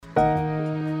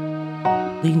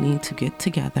We need to get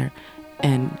together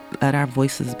and let our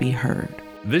voices be heard.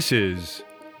 This is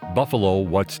Buffalo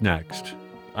What's Next.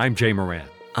 I'm Jay Moran.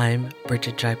 I'm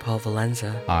Bridget Jaipal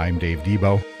Valenza. I'm Dave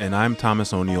Debo. And I'm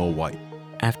Thomas O'Neill White.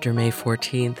 After May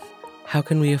 14th, how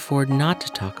can we afford not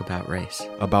to talk about race?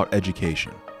 About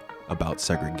education, about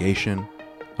segregation,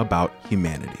 about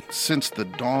humanity. Since the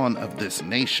dawn of this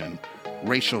nation,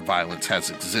 racial violence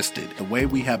has existed. The way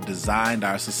we have designed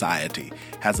our society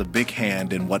has a big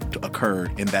hand in what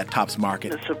occurred in that Tops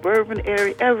Market. The suburban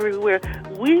area, everywhere,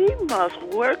 we must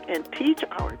work and teach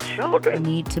our children. We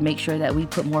need to make sure that we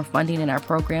put more funding in our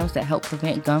programs that help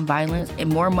prevent gun violence and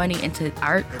more money into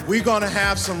art. If we're going to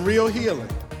have some real healing,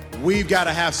 we've got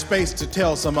to have space to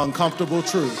tell some uncomfortable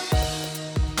truths.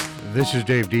 This is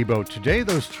Dave Debo. Today,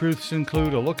 those truths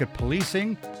include a look at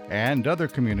policing and other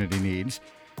community needs.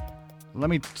 Let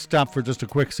me stop for just a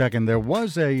quick second. There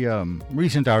was a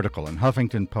recent article in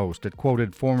Huffington Post that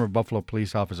quoted former Buffalo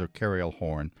police officer Cariol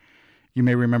Horne. You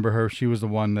may remember her. She was the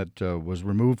one that was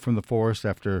removed from the force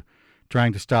after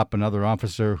trying to stop another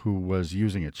officer who was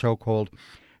using a chokehold.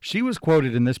 She was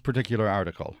quoted in this particular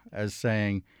article as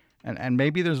saying, and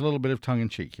maybe there's a little bit of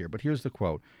tongue-in-cheek here, but here's the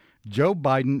quote, "Joe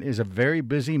Biden is a very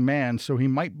busy man, so he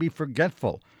might be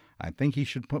forgetful. I think he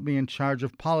should put me in charge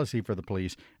of policy for the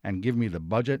police and give me the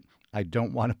budget. I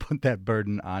don't want to put that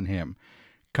burden on him."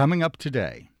 Coming up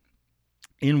today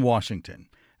in Washington,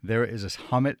 there is a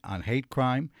summit on hate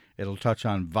crime. It'll touch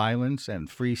on violence and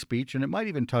free speech, and it might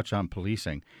even touch on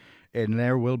policing. And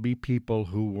there will be people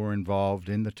who were involved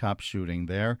in the top shooting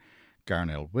there.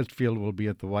 Garnell Whitfield will be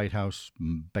at the White House.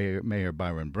 Mayor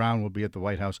Byron Brown will be at the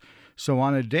White House. So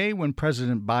on a day when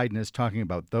President Biden is talking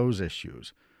about those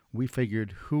issues, we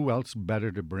figured who else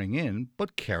better to bring in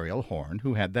but Cariol Horne,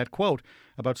 who had that quote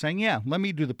about saying, yeah, let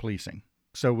me do the policing.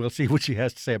 So we'll see what she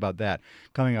has to say about that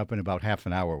coming up in about half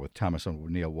an hour with Thomas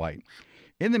O'Neill White.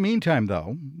 In the meantime,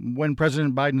 though, when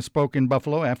President Biden spoke in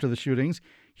Buffalo after the shootings,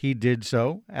 he did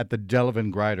so at the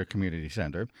Delavan Grider Community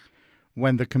Center.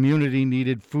 When the community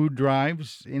needed food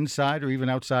drives inside or even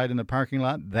outside in the parking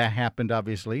lot, that happened,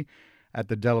 obviously, at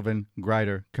the Delavan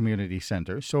Grider Community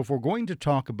Center. So if we're going to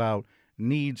talk about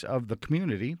needs of the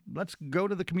community, let's go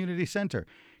to the community center.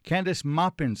 Candace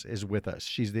Moppins is with us.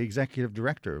 She's the executive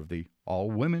director of the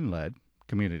all-women-led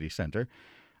community center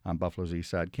on Buffalo's East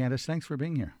Side. Candace, thanks for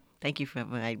being here. Thank you for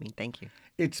inviting me. Thank you.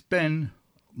 It's been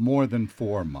more than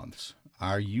 4 months.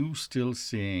 Are you still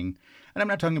seeing, and I'm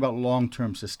not talking about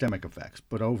long-term systemic effects,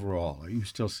 but overall, are you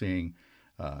still seeing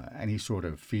any sort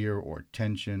of fear or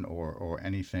tension or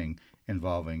anything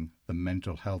involving the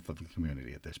mental health of the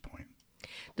community at this point?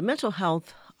 The mental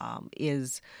health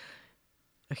is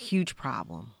a huge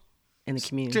problem in the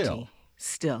community.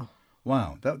 Still.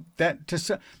 Wow.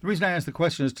 The reason I ask the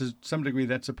question is to some degree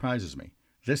that surprises me.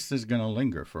 This is going to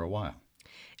linger for a while.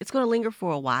 It's going to linger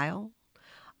for a while.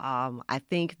 I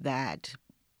think that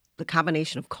the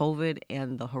combination of COVID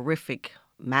and the horrific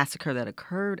massacre that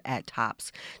occurred at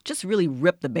Tops just really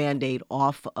ripped the Band-Aid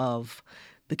off of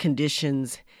the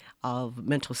conditions of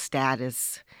mental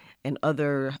status and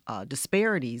other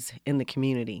disparities in the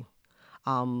community.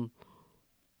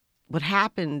 What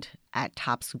happened at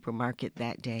Top Supermarket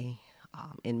that day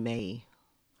in May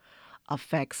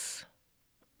affects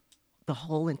the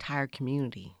whole entire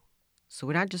community. So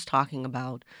we're not just talking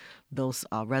about those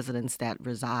residents that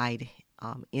reside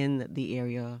in the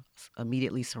area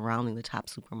immediately surrounding the Top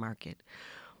Supermarket,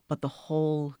 but the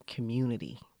whole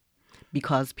community.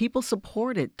 Because people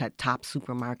supported that Top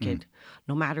Supermarket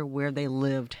no matter where they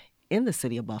lived in the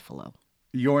city of Buffalo.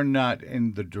 You're not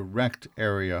in the direct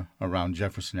area around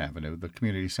Jefferson Avenue. The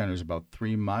community center is about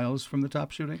 3 miles from the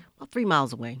Top shooting? About 3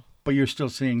 miles away. But you're still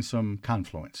seeing some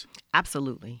confluence?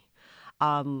 Absolutely.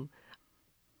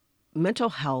 Mental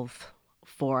health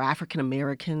for African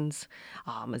Americans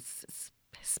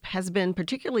has been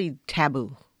particularly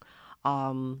taboo.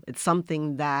 It's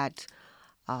something that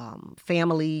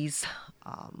families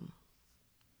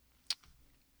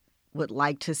would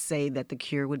like to say that the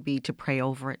cure would be to pray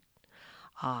over it,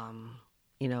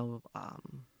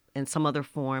 in some other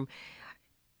form.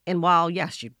 And while,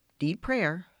 yes, you need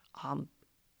prayer,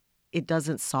 it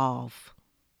doesn't solve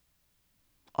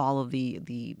all of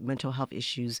the mental health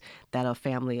issues that a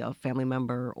family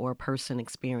member or a person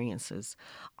experiences.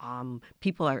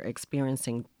 People are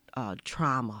experiencing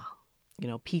trauma,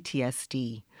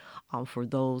 PTSD, for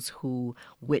those who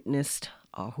witnessed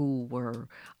or who were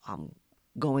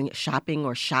going shopping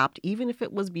or shopped, even if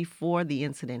it was before the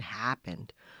incident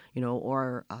happened,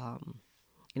 or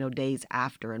days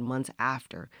after and months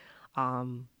after.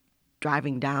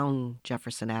 driving down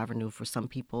Jefferson Avenue for some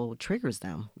people triggers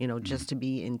them, just to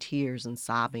be in tears and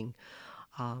sobbing.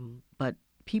 But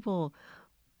people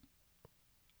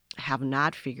have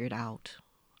not figured out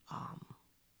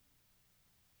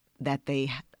that they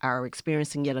are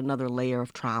experiencing yet another layer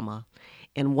of trauma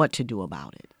and what to do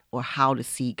about it or how to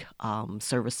seek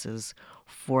services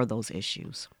for those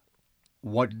issues.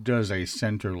 What does a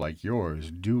center like yours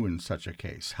do in such a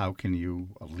case? How can you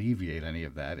alleviate any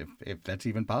of that if that's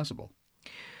even possible?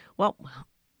 Well,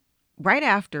 right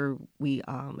after we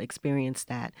experienced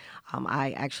that,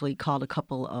 I actually called a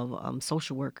couple of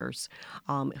social workers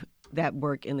that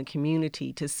work in the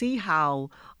community to see how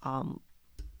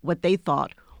what they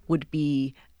thought would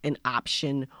be an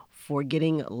option for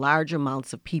getting large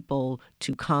amounts of people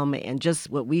to come and just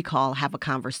what we call have a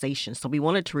conversation. So we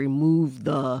wanted to remove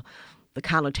the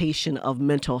connotation of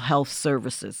mental health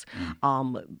services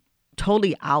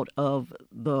totally out of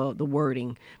the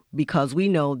wording, because we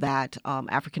know that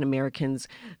African Americans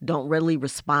don't readily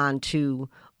respond to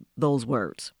those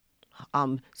words.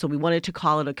 So we wanted to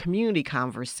call it a community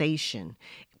conversation,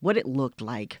 what it looked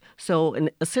like. So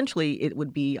essentially it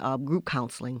would be group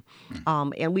counseling.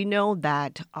 And we know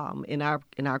that in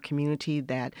our community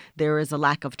that there is a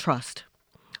lack of trust.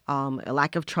 In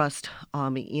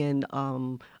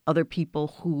other people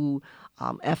who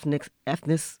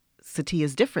ethnicity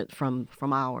is different from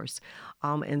ours.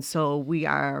 And so we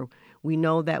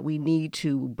know that we need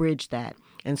to bridge that.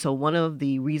 And so one of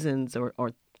the reasons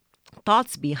or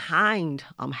thoughts behind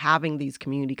having these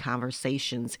community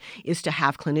conversations is to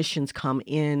have clinicians come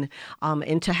in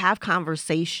and to have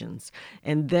conversations,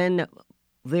 and then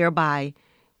thereby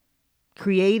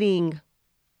creating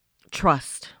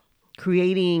trust,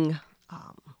 creating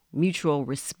mutual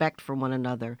respect for one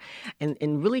another,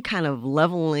 and really kind of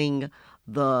leveling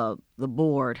the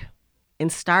board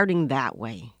and starting that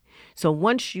way. So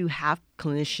once you have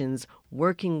clinicians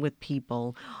working with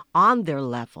people on their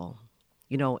level,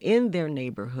 in their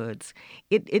neighborhoods,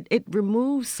 it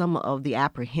removes some of the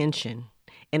apprehension,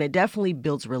 and it definitely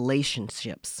builds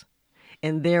relationships.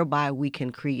 And thereby we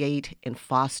can create and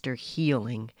foster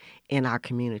healing in our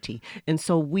community. And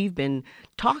so we've been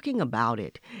talking about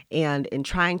it and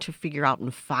trying to figure out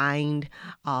and find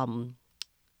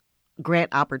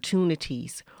grant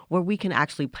opportunities where we can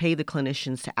actually pay the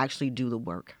clinicians to actually do the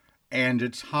work. And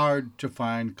it's hard to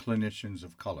find clinicians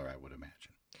of color, I would imagine.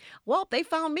 Well, they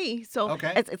found me, so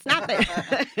okay. It's not that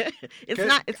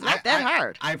it's not that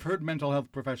hard. I've heard mental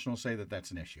health professionals say that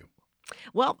that's an issue.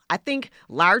 Well, I think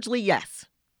largely yes.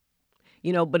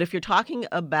 But if you're talking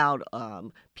about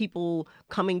people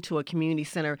coming to a community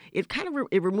center, it kind of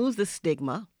it removes the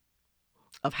stigma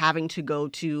of having to go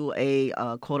to a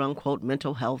quote unquote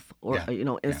mental health or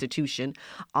institution.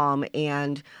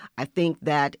 And I think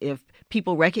that if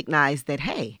people recognize that,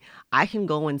 hey, I can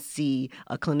go and see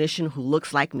a clinician who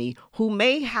looks like me, who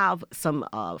may have some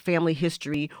family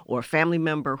history or a family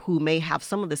member who may have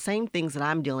some of the same things that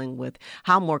I'm dealing with,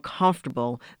 how more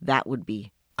comfortable that would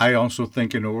be. I also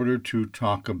think in order to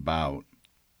talk about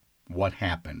what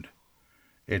happened,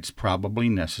 it's probably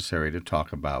necessary to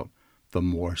talk about the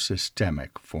more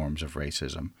systemic forms of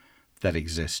racism that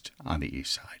exist on the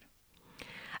East Side.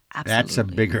 Absolutely. That's a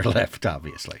bigger lift,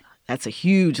 obviously. That's a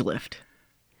huge lift.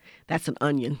 That's an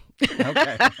onion.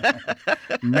 Okay.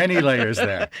 Many layers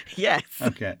there. Yes.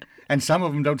 Okay. And some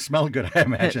of them don't smell good, I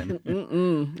imagine.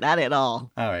 Not at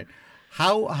all. All right.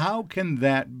 How can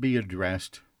that be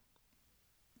addressed?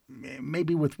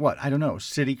 Maybe with what? I don't know.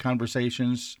 City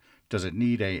conversations? Does it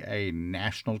need a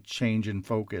national change in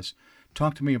focus?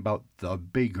 Talk to me about the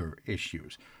bigger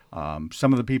issues.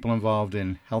 Some of the people involved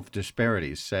in health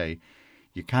disparities say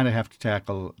you kind of have to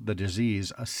tackle the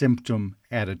disease a symptom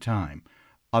at a time.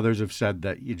 Others have said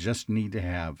that you just need to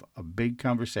have a big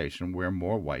conversation where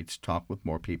more whites talk with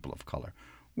more people of color.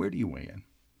 Where do you weigh in?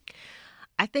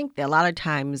 I think that a lot of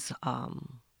times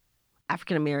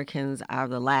African Americans are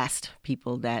the last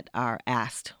people that are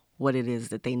asked what it is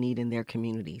that they need in their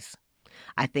communities.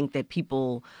 I think that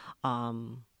people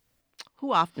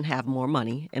who often have more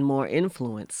money and more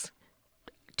influence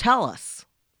tell us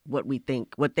what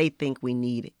they think we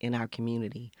need in our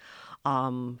community.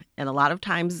 And a lot of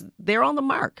times they're on the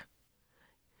mark.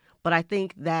 But I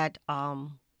think that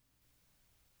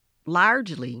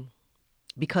largely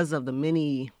because of the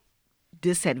many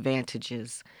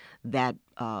disadvantages that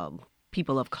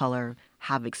people of color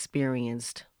have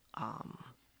experienced,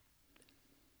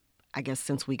 I guess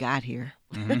since we got here.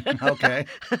 Mm-hmm. Okay.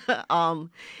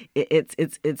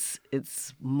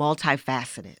 It's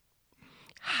multifaceted.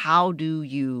 How do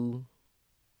you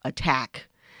attack?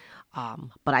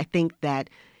 But I think that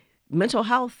mental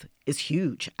health is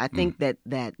huge. I think that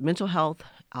mental health,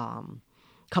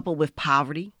 coupled with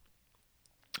poverty,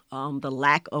 the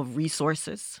lack of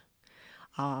resources,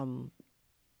 and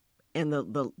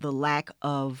the lack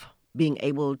of being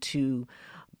able to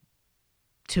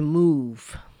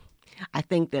move. I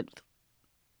think that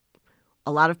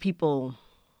a lot of people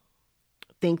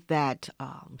think that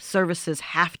services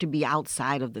have to be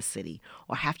outside of the city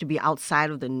or have to be outside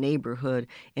of the neighborhood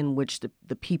in which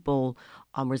the people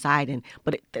reside in.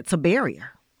 But it's a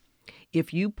barrier.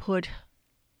 If you put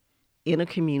in a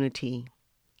community,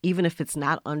 even if it's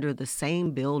not under the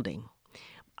same building,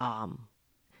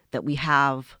 that we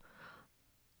have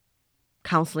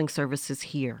counseling services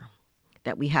here,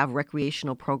 that we have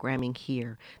recreational programming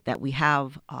here, that we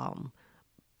have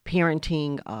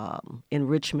parenting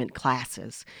enrichment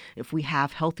classes, if we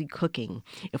have healthy cooking,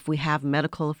 if we have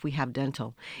medical, if we have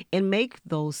dental, and make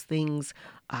those things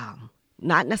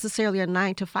not necessarily a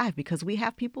 9 to 5, because we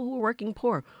have people who are working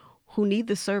poor who need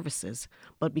the services,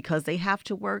 but because they have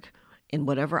to work in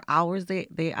whatever hours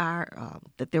they are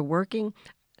that they're working,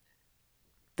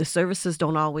 the services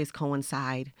don't always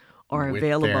coincide or with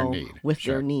available with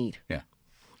their need. Yeah.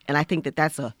 And I think that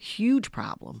that's a huge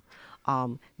problem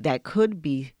that could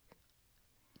be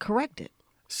corrected.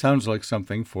 Sounds like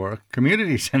something for a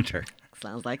community center.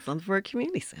 Sounds like something for a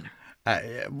community center.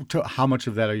 How much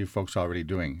of that are you folks already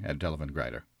doing at Delavan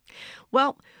Grider?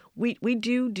 Well, we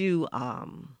do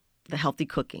the healthy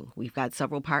cooking. We've got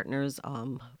several partners,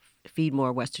 Feed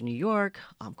More Western New York,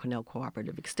 Cornell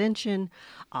Cooperative Extension,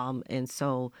 and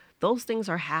so those things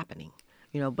are happening.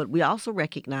 But we also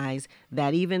recognize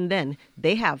that even then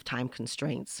they have time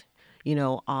constraints,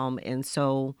 and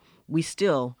so we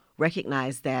still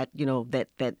recognize that,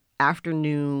 that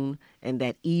afternoon and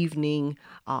that evening,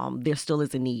 there still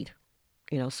is a need.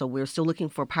 So we're still looking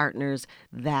for partners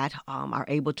that are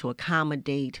able to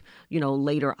accommodate,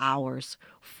 later hours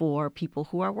for people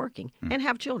who are working and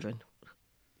have children.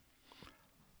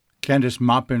 Candace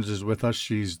Moppins is with us.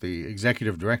 She's the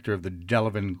executive director of the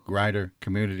Delavan Grider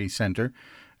Community Center.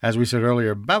 As we said earlier,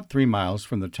 about 3 miles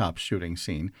from the top shooting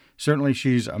scene. Certainly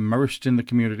she's immersed in the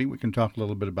community. We can talk a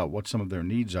little bit about what some of their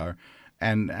needs are.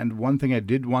 And one thing I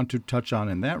did want to touch on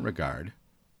in that regard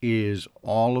is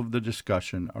all of the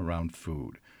discussion around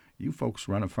food. You folks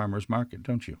run a farmer's market,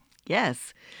 don't you?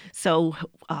 Yes. So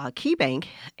Key Bank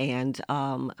and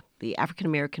the African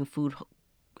American Food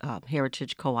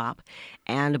Heritage Co-op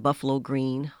and Buffalo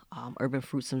Green, Urban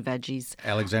Fruits and Veggies.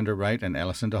 Alexander Wright and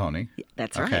Ellison Dehoney.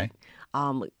 That's right.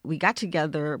 We got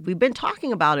together. We've been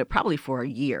talking about it probably for a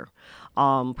year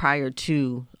prior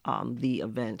to the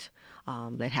event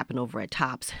that happened over at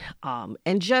Tops.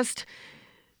 And just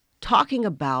talking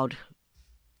about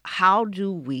how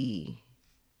do we,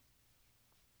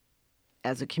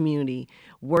 as a community,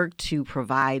 work to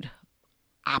provide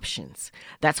options.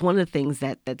 That's one of the things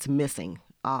that's missing.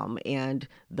 And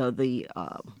the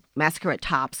massacre at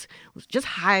Tops was just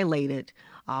highlighted,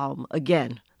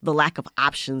 again, the lack of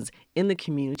options in the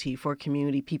community for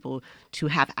community people to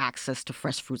have access to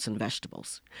fresh fruits and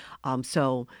vegetables.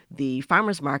 So the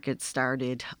farmers market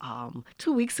started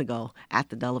 2 weeks ago at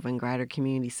the Delavan Grider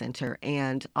Community Center,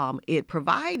 and it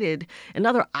provided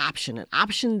another option, an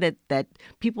option that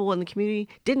people in the community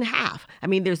didn't have. I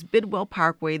mean, there's Bidwell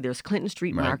Parkway, there's Clinton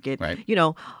Street Market,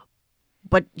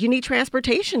 but you need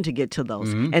transportation to get to those.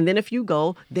 Mm-hmm. And then if you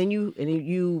go, then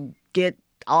you get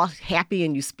all happy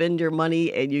and you spend your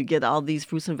money and you get all these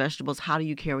fruits and vegetables. How do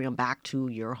you carry them back to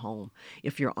your home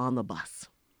if you're on the bus?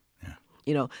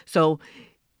 Yeah. So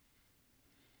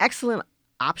excellent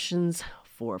options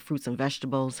for fruits and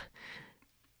vegetables,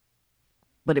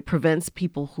 but it prevents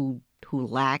people who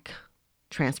lack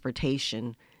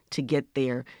transportation to get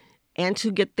there and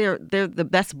to get the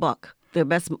best buck. Their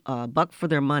best buck for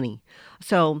their money.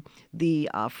 So the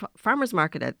farmers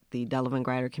market at the Delavan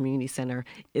Grider Community Center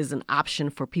is an option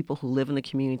for people who live in the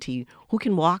community who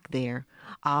can walk there.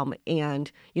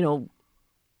 And,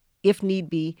 if need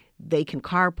be, they can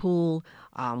carpool.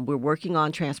 We're working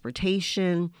on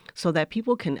transportation so that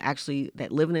people can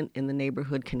that live in the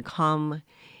neighborhood can come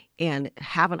and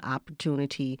have an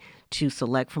opportunity to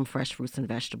select from fresh fruits and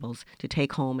vegetables to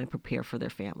take home and prepare for their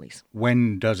families.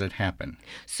 When does it happen?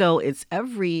 So it's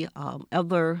every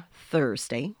other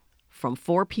Thursday from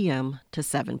 4 p.m. to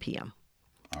 7 p.m.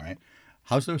 All right.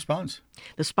 How's the response?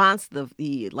 The response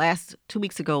the last 2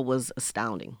 weeks ago was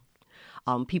astounding.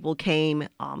 People came,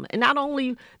 and not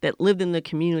only that lived in the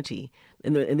community,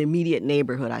 in the immediate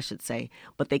neighborhood, I should say,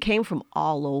 but they came from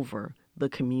all over the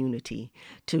community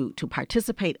to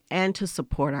participate and to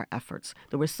support our efforts.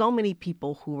 There were so many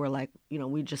people who were like,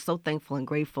 we're just so thankful and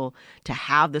grateful to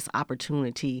have this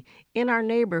opportunity in our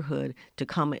neighborhood to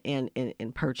come in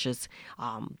and purchase.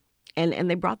 And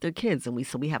they brought their kids, and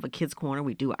we have a kids corner.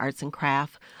 We do arts and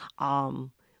craft.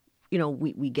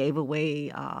 We gave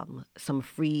away some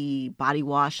free body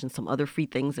wash and some other free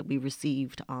things that we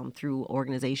received through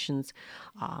organizations.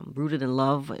 Rooted in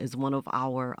Love is one of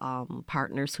our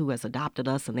partners who has adopted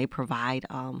us, and they provide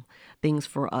things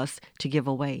for us to give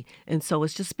away. And so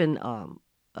it's just been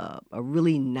a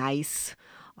really nice,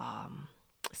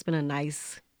 it's been a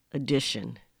nice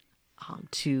addition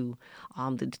to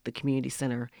the community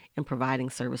center and providing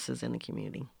services in the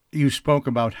community. You spoke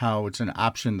about how it's an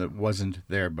option that wasn't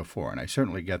there before, and I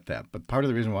certainly get that. But part of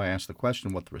the reason why I asked the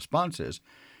question, what the response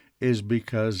is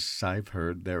because I've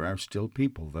heard there are still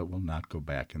people that will not go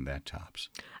back in that tops.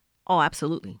 Oh,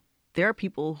 absolutely. There are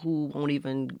people who won't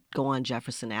even go on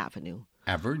Jefferson Avenue.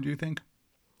 Ever, do you think?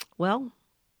 Well,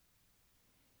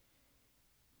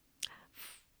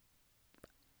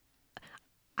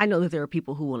 I know that there are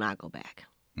people who will not go back.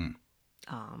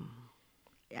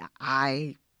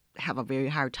 I have a very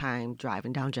hard time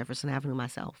driving down Jefferson Avenue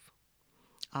myself.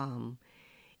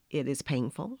 It is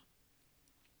painful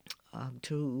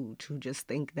to just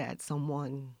think that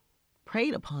someone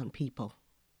preyed upon people.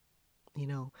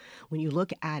 When you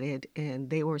look at it, and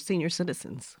they were senior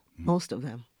citizens, most of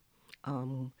them.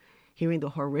 Hearing the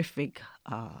horrific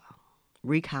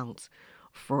recounts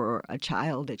for a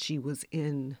child that she was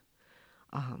in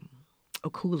a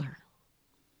cooler,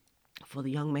 for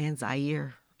the young man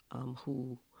Zaire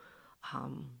who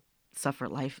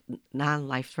suffered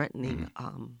non-life-threatening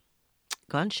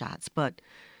gunshots, but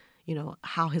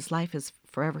how his life is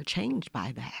forever changed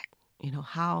by that.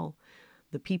 How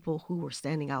the people who were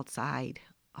standing outside,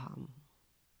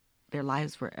 their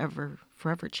lives were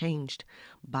forever changed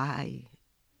by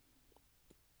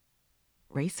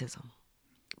racism,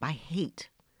 by hate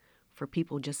for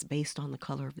people just based on the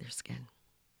color of their skin.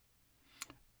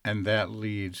 And that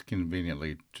leads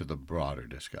conveniently to the broader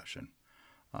discussion.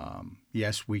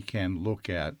 Yes, we can look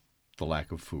at the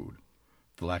lack of food,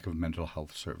 the lack of mental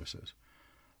health services.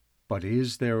 But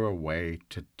is there a way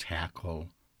to tackle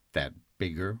that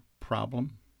bigger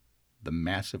problem, the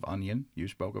massive onion you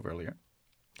spoke of earlier?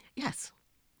 Yes.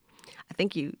 I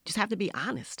think you just have to be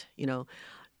honest.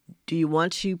 Do you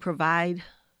want to provide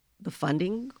the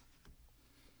funding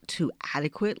to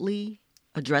adequately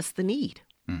address the need?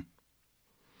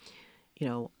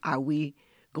 Are we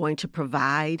going to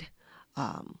provide,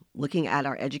 looking at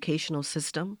our educational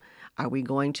system, are we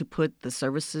going to put the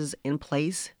services in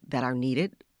place that are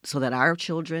needed so that our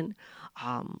children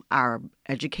are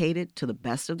educated to the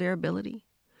best of their ability?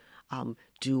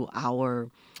 Do our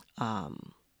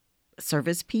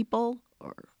service people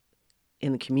or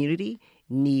in the community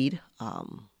need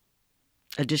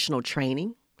additional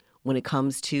training when it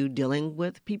comes to dealing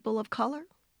with people of color?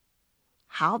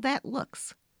 How that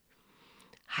looks.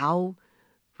 How,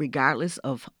 regardless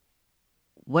of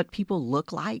what people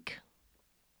look like,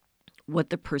 what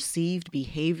the perceived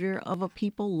behavior of a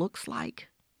people looks like,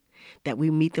 that we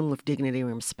meet them with dignity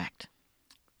and respect.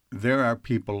 There are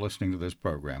people listening to this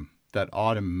program that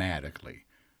automatically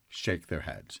shake their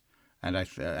heads, and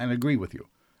and agree with you.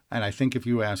 And I think if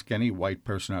you ask any white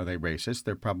person, are they racist,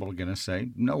 they're probably going to say,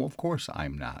 no, of course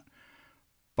I'm not.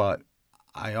 But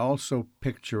I also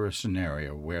picture a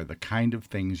scenario where the kind of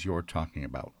things you're talking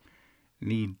about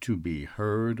need to be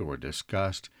heard or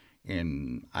discussed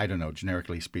in, I don't know,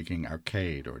 generically speaking,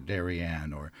 Arcade or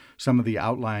Darien or some of the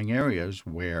outlying areas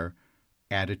where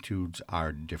attitudes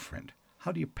are different.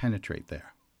 How do you penetrate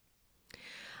there?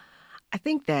 I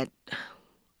think that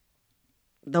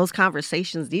those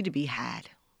conversations need to be had.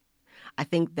 I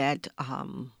think that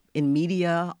in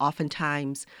media,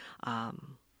 oftentimes,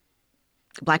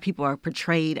 Black people are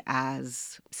portrayed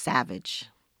as savage,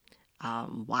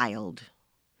 wild.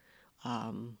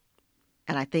 And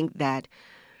I think that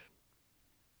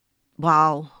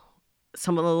while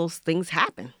some of those things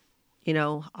happen,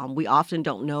 we often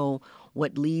don't know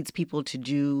what leads people to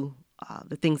do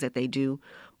the things that they do.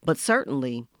 But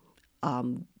certainly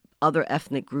other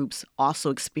ethnic groups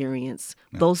also experience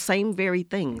those same very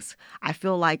things. I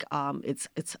feel like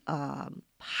it's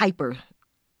hyper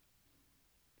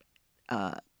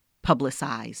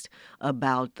publicized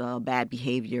about the bad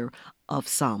behavior of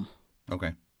some.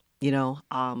 Okay.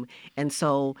 And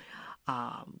so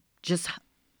just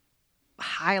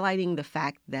highlighting the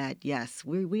fact that, yes,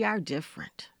 we are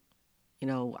different.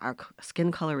 Our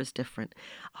skin color is different.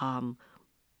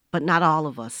 But not all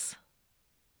of us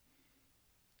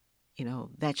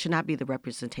that should not be the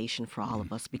representation for all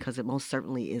of us, because it most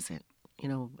certainly isn't.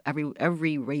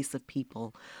 Every race of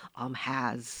people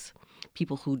has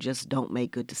people who just don't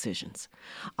make good decisions.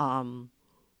 And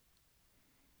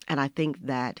I think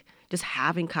that just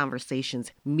having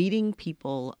conversations, meeting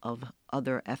people of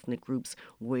other ethnic groups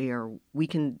where we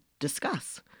can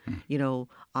discuss,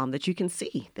 that you can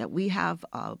see that we have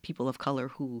people of color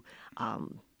who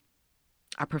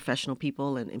are professional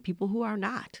people and people who are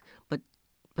not, but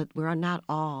we are not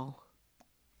all.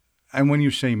 And when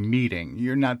you say meeting,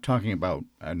 you're not talking about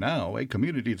now a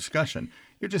community discussion.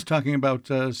 You're just talking about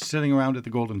sitting around at the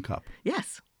Golden Cup.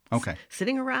 Yes. Okay.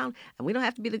 Sitting around, and we don't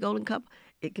have to be the Golden Cup.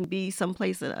 It can be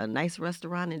someplace, a nice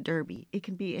restaurant in Derby. It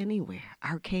can be anywhere,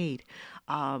 arcade,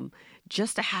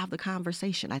 just to have the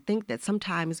conversation. I think that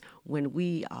sometimes when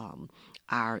we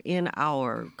are in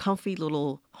our comfy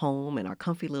little home and our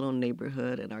comfy little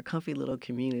neighborhood and our comfy little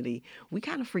community, we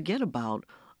kind of forget about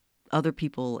other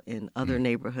people in other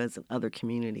neighborhoods and other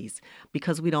communities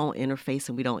because we don't interface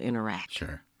and we don't interact.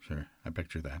 Sure. I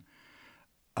picture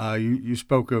that. You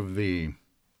spoke of the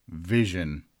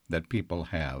vision that people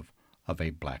have of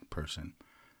a black person.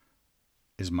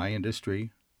 Is my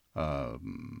industry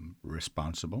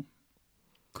responsible?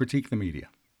 Critique the media.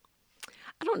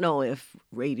 I don't know if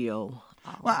radio...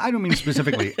 Well, I don't mean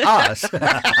specifically us.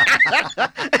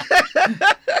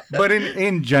 But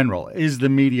in general, is the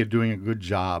media doing a good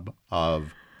job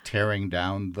of tearing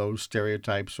down those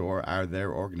stereotypes, or are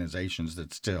there organizations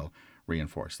that still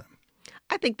reinforce them?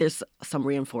 I think there's some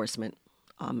reinforcement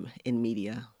in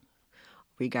media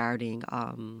regarding,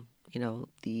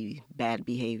 the bad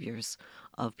behaviors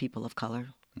of people of color.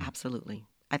 Absolutely.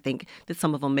 I think that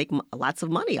some of them make lots of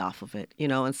money off of it,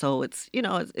 and so it's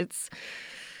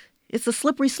a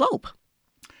slippery slope.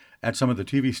 At some of the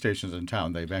TV stations in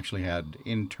town, they've actually had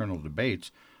internal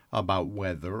debates about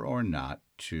whether or not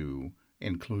to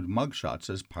include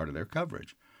mugshots as part of their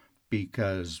coverage,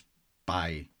 because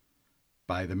by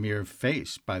the mere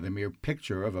face, by the mere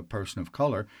picture of a person of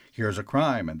color, here's a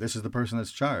crime and this is the person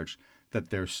that's charged, that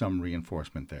there's some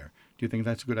reinforcement there. Do you think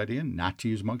that's a good idea, not to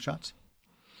use mugshots?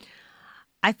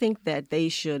 I think that they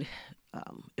should,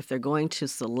 if they're going to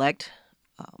select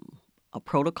a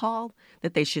protocol,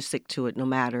 that they should stick to it no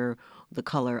matter the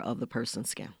color of the person's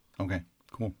skin. Okay,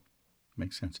 cool.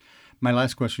 Makes sense. My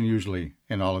last question usually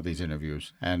in all of these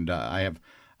interviews, and I've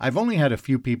only had a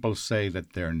few people say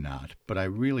that they're not, but I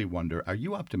really wonder, are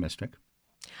you optimistic?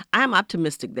 I'm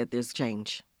optimistic that there's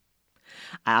change.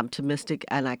 I'm optimistic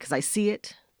because I see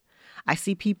it. I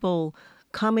see people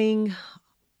coming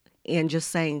and just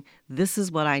saying, this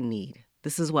is what I need.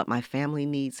 This is what my family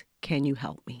needs. Can you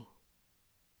help me?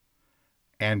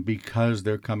 And because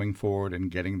they're coming forward and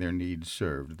getting their needs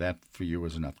served, that for you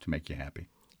is enough to make you happy?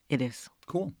 It is.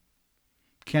 Cool.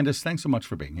 Candace, thanks so much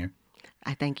for being here.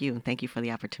 I thank you, and thank you for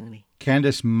the opportunity.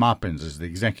 Candace Moppins is the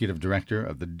executive director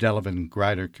of the Delavan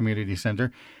Grider Community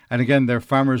Center. And again, their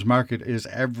farmers market is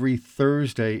every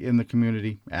Thursday in the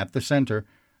community at the center.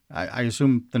 I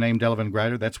assume the name Delavan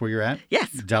Grider, that's where you're at?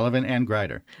 Yes. Delavan and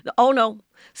Grider. Oh, no.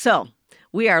 So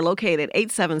we are located at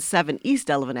 877 East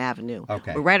Delavan Avenue.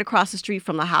 Okay. We're right across the street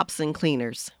from the Hobson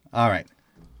Cleaners. All right.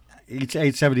 It's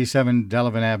 877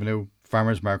 Delavan Avenue,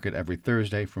 farmers market every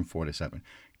Thursday from 4 to 7.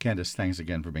 Candace, thanks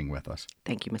again for being with us.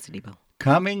 Thank you, Mr. Debo.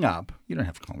 Coming up, you don't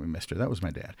have to call me Mr. That was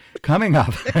my dad. Coming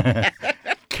up,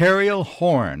 Cariol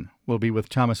Horne will be with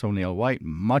Thomas O'Neill White.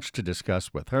 Much to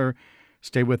discuss with her.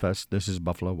 Stay with us. This is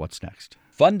Buffalo What's Next.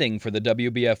 Funding for the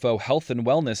WBFO Health and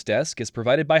Wellness Desk is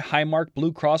provided by Highmark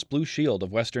Blue Cross Blue Shield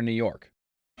of Western New York.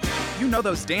 You know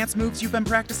those dance moves you've been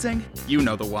practicing? You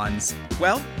know the ones.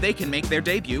 Well, they can make their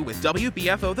debut with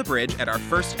WBFO The Bridge at our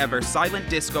first ever silent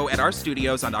disco at our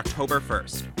studios on October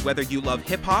 1st. Whether you love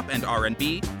hip-hop and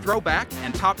R&B, throwback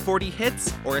and top 40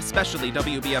 hits, or especially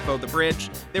WBFO The Bridge,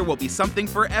 there will be something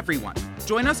for everyone.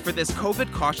 Join us for this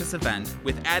COVID-cautious event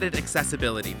with added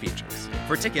accessibility features.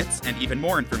 For tickets and even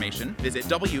more information, visit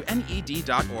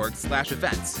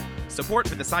WNED.org/events. Support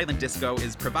for the silent disco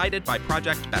is provided by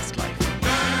Project Best Life.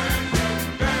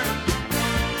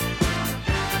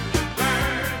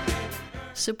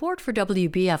 Support for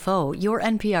WBFO, your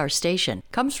NPR station,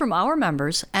 comes from our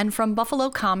members and from Buffalo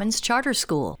Commons Charter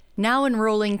School, now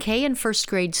enrolling K and first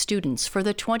grade students for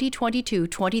the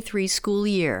 2022-23 school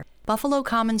year. Buffalo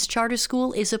Commons Charter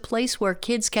School is a place where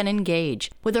kids can engage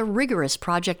with a rigorous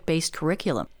project-based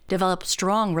curriculum, develop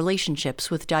strong relationships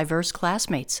with diverse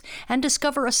classmates, and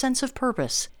discover a sense of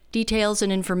purpose. Details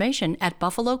and information at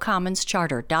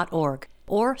buffalocommonscharter.org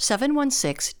or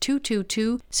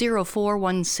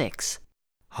 716-222-0416.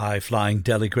 High-flying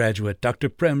Delhi graduate Dr.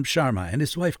 Prem Sharma and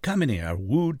his wife Kamini are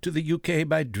wooed to the UK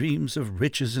by dreams of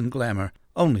riches and glamour,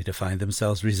 only to find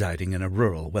themselves residing in a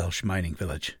rural Welsh mining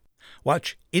village.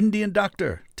 Watch Indian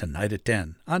Doctor tonight at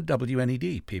 10 on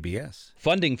WNED PBS.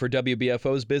 Funding for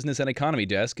WBFO's Business and Economy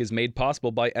Desk is made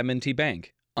possible by M&T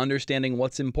Bank, understanding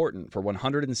what's important for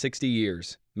 160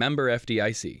 years. Member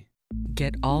FDIC.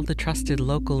 Get all the trusted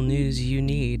local news you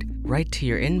need right to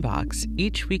your inbox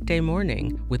each weekday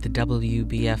morning with the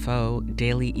WBFO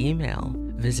Daily Email.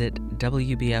 Visit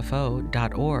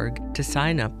WBFO.org to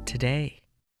sign up today.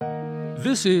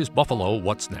 This is Buffalo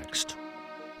What's Next,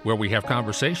 where we have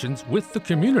conversations with the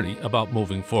community about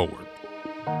moving forward.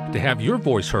 To have your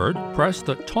voice heard, press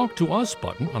the Talk to Us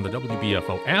button on the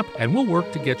WBFO app, and we'll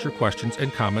work to get your questions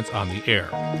and comments on the air.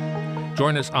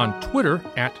 Join us on Twitter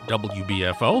at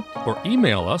WBFO or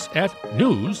email us at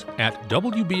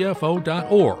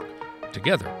news@WBFO.org.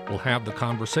 Together, we'll have the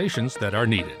conversations that are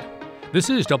needed. This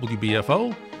is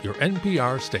WBFO, your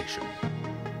NPR station.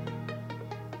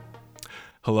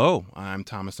 Hello, I'm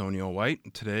Thomas O'Neill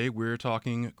White. Today we're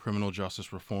talking criminal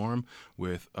justice reform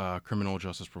with criminal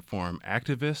justice reform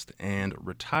activist and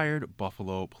retired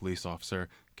Buffalo police officer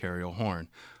Cariol Horne.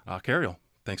 Cariol,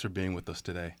 thanks for being with us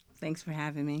today. Thanks for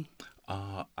having me.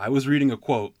 I was reading a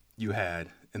quote you had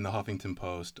in the Huffington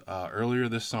Post earlier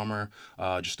this summer,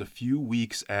 just a few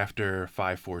weeks after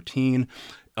 5/14,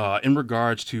 in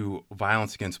regards to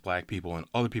violence against Black people and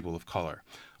other people of color.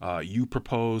 You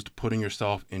proposed putting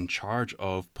yourself in charge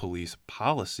of police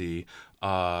policy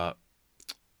for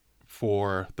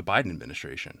the Biden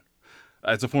administration.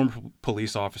 As a former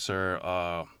police officer,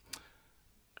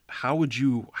 how would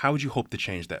you hope to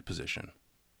change that position?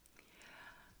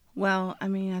 Well, I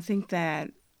mean, I think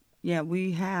that,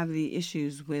 we have the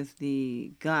issues with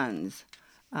the guns.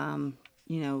 No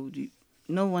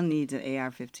one needs an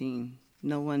AR-15.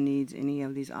 No one needs any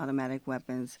of these automatic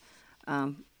weapons.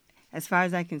 As far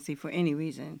as I can see, for any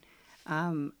reason.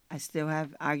 I still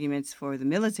have arguments for the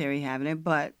military having it,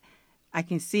 but I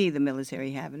can see the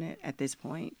military having it at this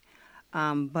point.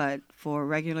 But for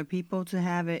regular people to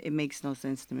have it, it makes no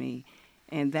sense to me.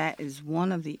 And that is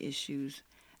one of the issues,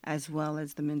 as well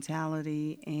as the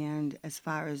mentality and as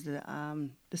far as the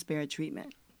disparate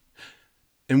treatment.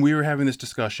 And we were having this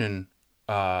discussion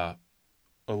a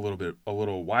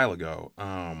little while ago.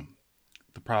 The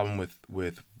problem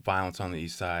with violence on the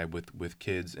East Side with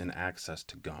kids and access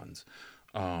to guns.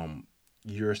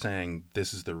 You're saying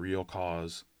this is the real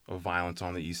cause of violence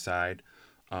on the East Side.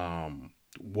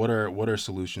 What are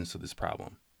solutions to this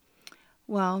problem?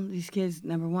 Well, these kids,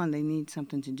 number one, they need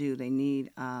something to do. They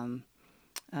need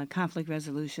conflict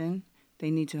resolution. They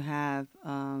need to have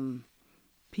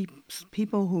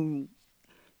people who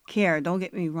care. Don't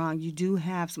get me wrong. You do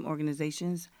have some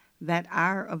organizations that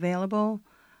are available,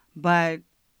 but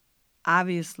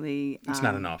obviously it's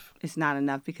not enough. It's not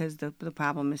enough because the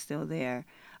problem is still there.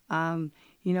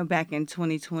 Back in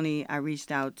 2020, I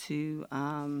reached out to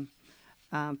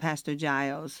Pastor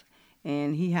Giles,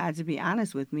 and he had to be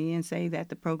honest with me and say that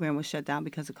the program was shut down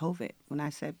because of COVID. When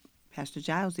I said, Pastor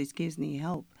Giles, these kids need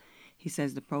help, he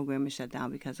says the program is shut down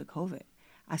because of COVID.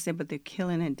 I said, but they're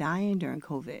killing and dying during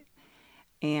COVID.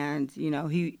 And,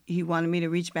 he wanted me to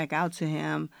reach back out to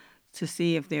him to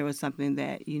see if there was something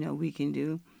that, we can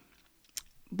do.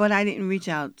 But I didn't reach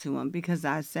out to him because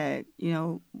I said,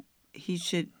 he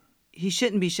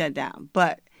shouldn't be shut down.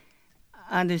 But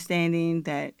understanding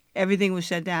that everything was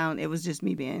shut down, it was just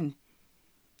me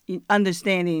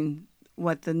understanding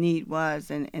what the need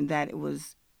was and that it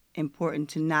was important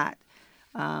to not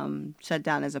shut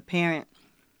down. As a parent,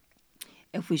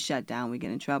 if we shut down, we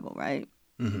get in trouble, right?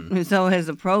 Mm-hmm. So as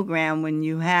a program, when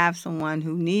you have someone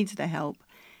who needs the help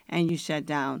and you shut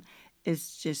down,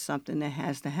 it's just something that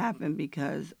has to happen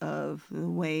because of the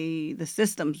way the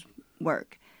systems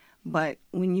work. But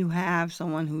when you have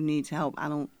someone who needs help, I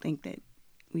don't think that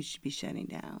we should be shutting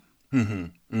down.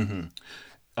 Mm-hmm.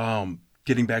 Mm-hmm.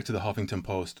 Getting back to the Huffington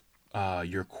Post,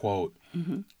 your quote,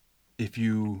 if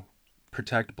you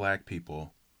protect Black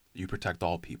people, you protect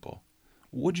all people.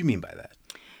 What do you mean by that?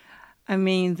 I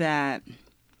mean that,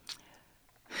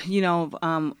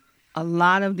 a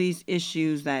lot of these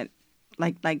issues that,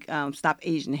 like Stop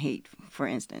Asian Hate, for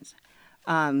instance.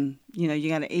 You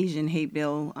got an Asian hate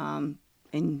bill,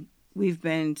 and we've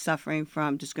been suffering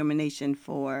from discrimination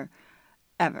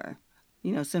forever.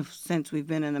 Since we've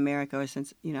been in America, or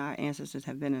since our ancestors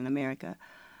have been in America,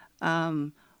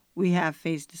 we have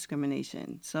faced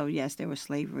discrimination. So yes, there was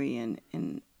slavery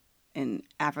in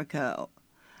Africa,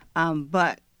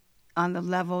 but on the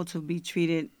level to be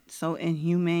treated so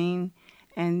inhumane,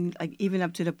 and like even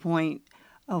up to the point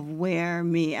where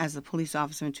me as a police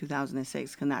officer in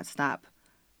 2006 could not stop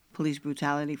police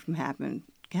brutality from happening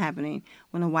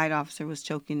when a white officer was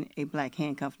choking a black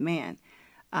handcuffed man.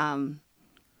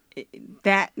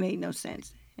 That made no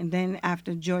sense. And then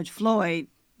after George Floyd,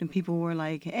 then people were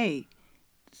like, hey,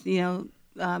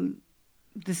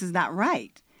 this is not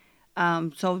right.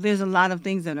 So there's a lot of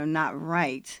things that are not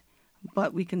right,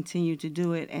 but we continue to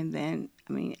do it. And then,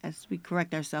 as we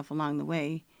correct ourselves along the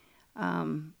way,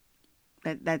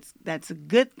 that's a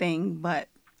good thing, but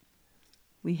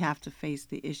we have to face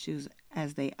the issues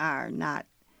as they are, not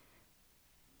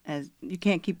as you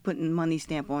can't keep putting money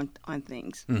stamp on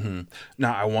things. Mm-hmm.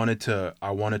 Now, I wanted to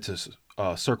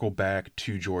circle back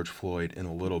to George Floyd in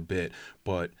a little bit,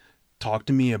 but talk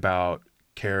to me about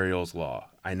Cariol's law.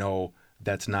 I know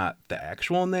that's not the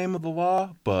actual name of the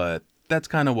law, but that's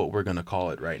kind of what we're going to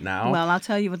call it right now. Well, I'll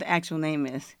tell you what the actual name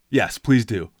is. Yes, please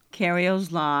do.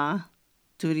 Cariol's law,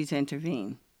 duty to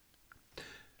intervene.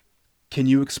 Can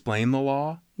you explain the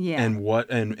law? Yeah. And what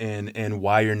and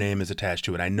why your name is attached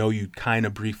to it? I know you kind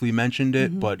of briefly mentioned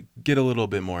it, but get a little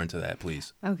bit more into that,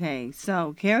 please. Okay,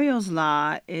 so Cariol's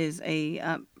law is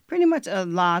a pretty much a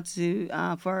law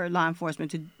for law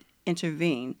enforcement to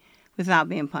intervene without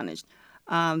being punished.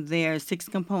 There are 6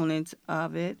 components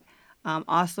of it.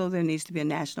 Also, there needs to be a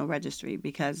national registry,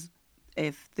 because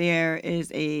if there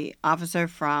is a officer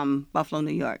from Buffalo,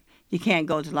 New York, you can't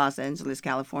go to Los Angeles,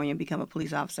 California, and become a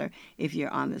police officer if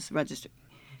you're on this registry,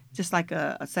 just like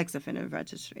a sex offender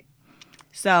registry.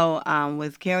 So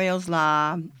with Cariol's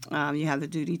law, you have the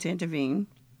duty to intervene,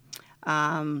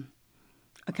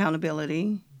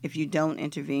 accountability if you don't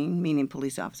intervene, meaning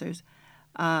police officers,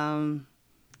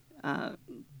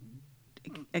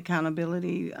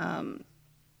 accountability.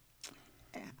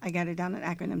 I got it down in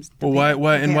acronyms. Well,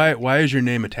 why is your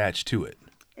name attached to it?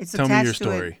 Tell me your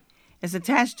story. It's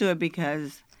attached to it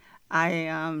because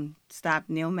I stopped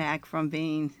Neil Mack from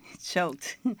being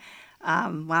choked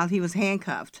while he was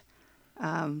handcuffed.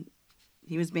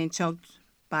 He was being choked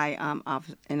by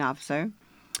an officer.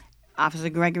 Officer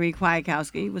Gregory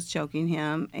Kwiatkowski was choking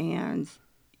him, and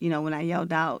when I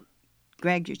yelled out,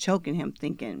 "Greg, you're choking him,"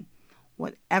 thinking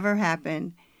whatever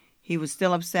happened, he was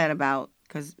still upset about,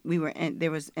 because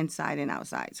there was inside and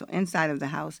outside. So inside of the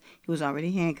house, he was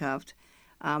already handcuffed,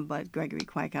 but Gregory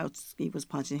Kwiatkowski was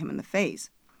punching him in the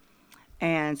face.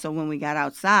 And so when we got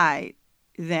outside,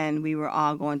 then we were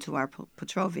all going to our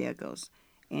patrol vehicles,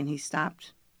 and he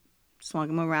stopped, swung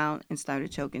him around, and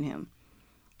started choking him.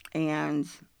 And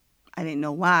I didn't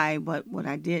know why, but what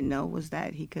I did know was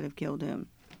that he could have killed him.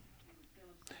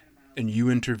 And you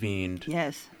intervened.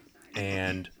 Yes.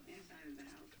 And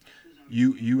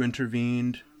you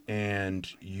intervened, and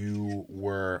you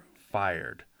were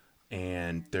fired.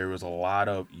 And there was a lot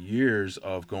of years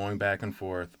of going back and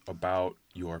forth about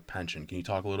your pension. Can you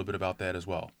talk a little bit about that as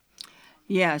well?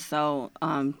 Yeah, so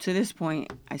to this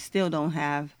point, I still don't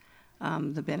have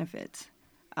the benefits.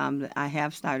 I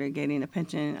have started getting a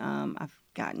pension. I've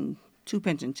gotten 2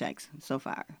 pension checks so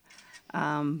far.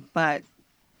 But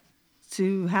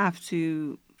to have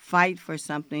to fight for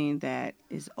something that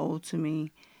is owed to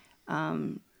me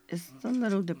is a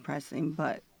little depressing,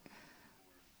 but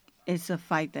it's a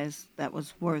fight that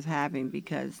was worth having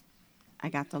because I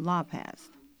got the law passed.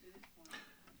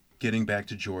 Getting back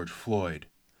to George Floyd,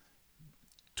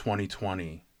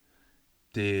 2020,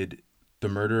 did the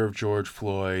murder of George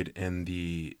Floyd and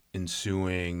the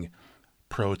ensuing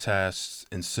protests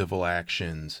and civil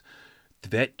actions,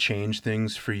 did that change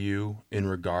things for you in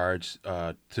regards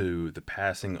to the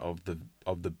passing of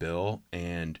the bill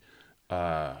and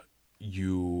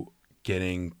you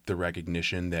getting the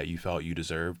recognition that you felt you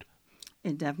deserved?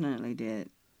 It definitely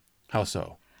did. How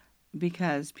so?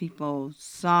 Because people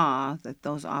saw that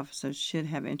those officers should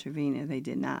have intervened and they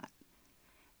did not.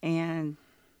 And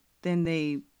then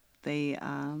they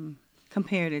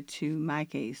compared it to my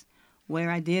case where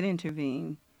I did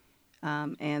intervene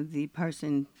and the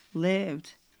person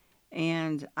lived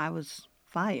and I was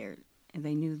fired, and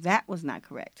they knew that was not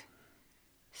correct.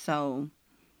 So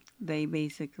they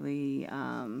basically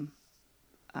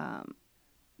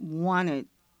wanted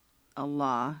a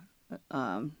law,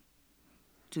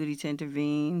 duty to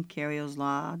intervene, Cariol's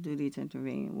law, duty to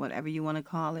intervene, whatever you want to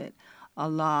call it, a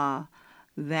law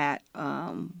that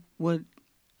would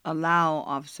allow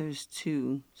officers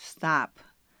to stop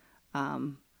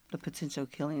the potential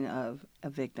killing of a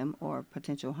victim or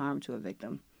potential harm to a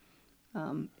victim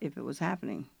if it was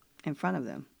happening in front of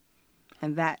them.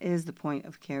 And that is the point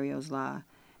of Cariol's law.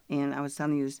 And I was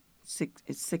telling you,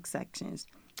 it's 6 sections.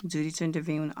 Duty to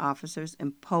intervene when officers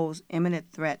impose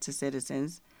imminent threat to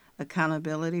citizens,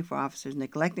 accountability for officers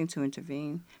neglecting to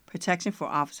intervene, protection for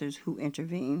officers who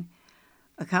intervene,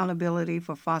 accountability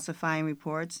for falsifying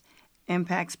reports,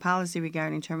 impacts policy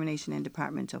regarding termination and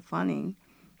departmental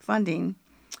funding,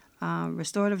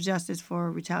 restorative justice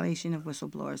for retaliation of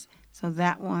whistleblowers. So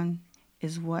that one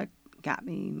is what got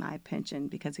me my pension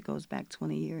because it goes back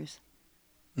 20 years.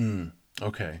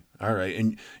 Okay. All right.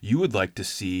 And you would like to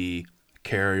see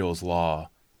Cariol's law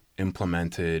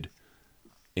implemented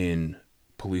in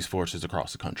police forces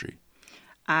across the country?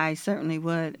 I certainly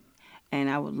would. And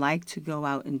I would like to go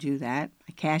out and do that.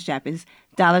 My Cash App is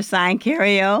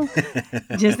 $Cariol,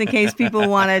 just in case people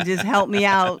want to just help me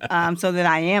out so that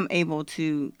I am able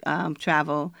to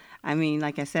travel. I mean,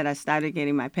 like I said, I started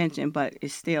getting my pension, but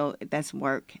it's still, that's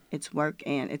work. It's work,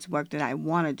 and it's work that I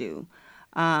want to do.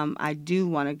 I do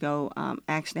want to go.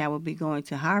 Actually, I will be going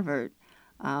to Harvard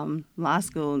Law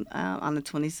School on the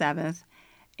 27th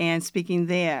and speaking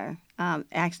there.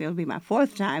 Actually, it'll be my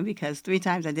fourth time because 3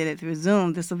 times I did it through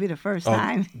Zoom. This will be the first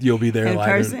time. You'll be there in live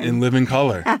person. in living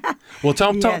color. Well,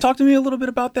 talk to me a little bit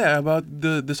about that, about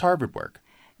this Harvard work.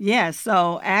 Yeah,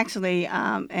 so actually,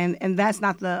 and that's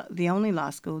not the only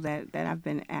law school that I've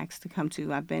been asked to come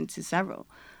to. I've been to several,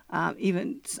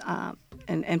 even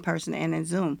in person and in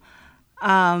Zoom,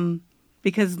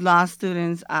 because law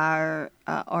students are,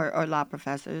 or law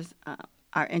professors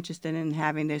are interested in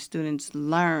having their students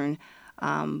learn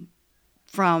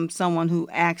from someone who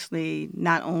actually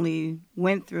not only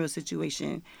went through a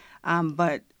situation,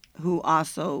 but who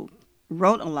also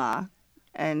wrote a law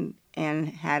and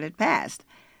had it passed.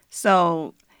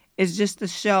 So it's just to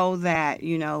show that,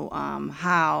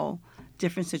 how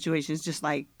different situations, just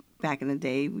like back in the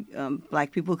day,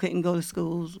 black people couldn't go to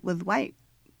schools with white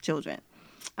children.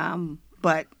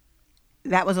 But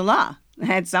that was a law.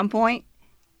 At some point,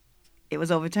 it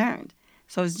was overturned.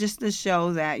 So it's just to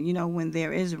show that, when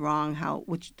there is wrong,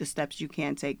 which the steps you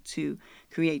can take to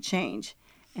create change.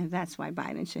 And that's why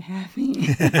Biden should have me.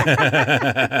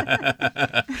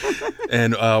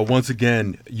 And once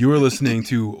again, you are listening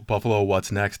to Buffalo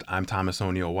What's Next. I'm Thomas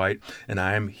O'Neill White, and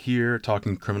I am here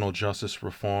talking criminal justice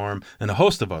reform and a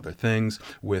host of other things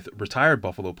with retired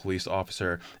Buffalo police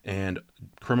officer and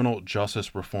criminal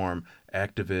justice reform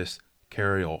activist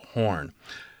Cariol Horne.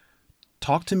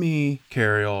 Talk to me,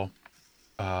 Cariol,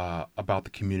 about the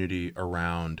community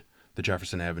around the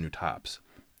Jefferson Avenue Tops.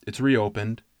 It's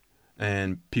reopened,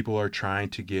 and people are trying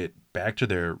to get back to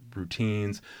their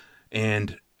routines.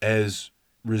 And as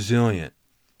resilient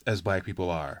as black people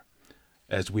are,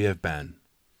 as we have been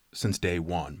since day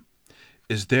one,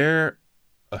 is there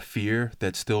a fear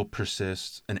that still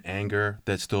persists, an anger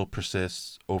that still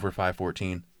persists over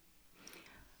 514?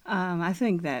 I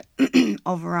think that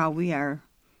overall we are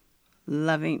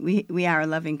loving. We are a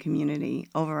loving community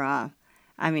overall.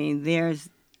 I mean, there's,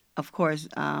 of course,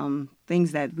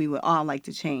 things that we would all like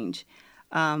to change.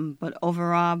 But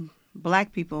overall,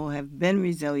 black people have been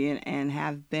resilient and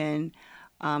have been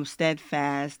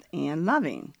steadfast and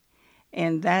loving.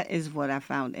 And that is what I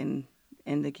found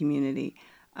in the community.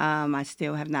 I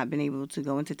still have not been able to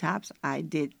go into Tops. I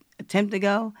did attempt to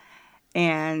go.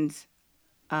 And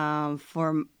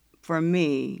for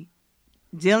me,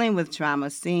 dealing with trauma,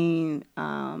 seeing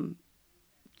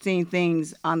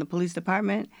things on the police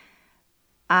department,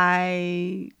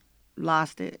 I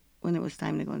lost it when it was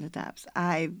time to go into Tops.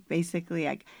 I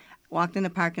walked in the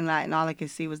parking lot and all I could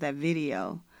see was that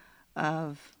video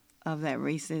of that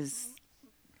racist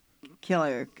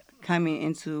killer coming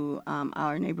into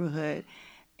our neighborhood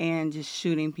and just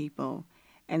shooting people.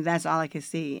 And that's all I could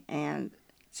see. And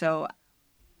so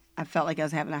I felt like I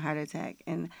was having a heart attack.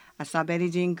 And I saw Betty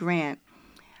Jean Grant,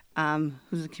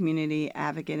 who's a community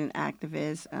advocate and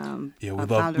activist.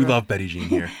 We love Betty Jean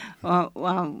here.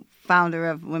 Founder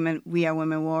of We Are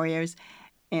Women Warriors,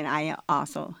 and I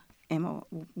also am a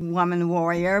woman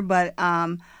warrior. But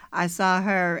I saw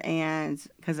her, and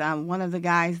because I'm one of the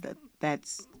guys that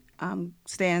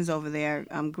stands over there,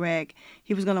 Greg,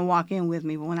 he was going to walk in with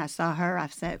me. But when I saw her, I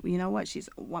said, you know what? She's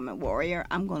a woman warrior.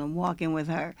 I'm going to walk in with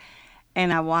her.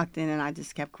 And I walked in and I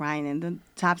just kept crying. And the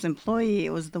Tops employee, it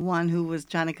was the one who was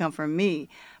trying to comfort me.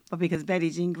 But because Betty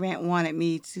Jean Grant wanted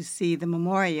me to see the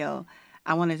memorial,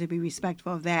 I wanted to be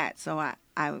respectful of that. So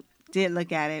I did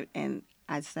look at it and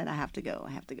I said, I have to go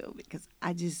because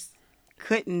I just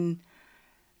couldn't,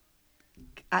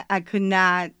 I could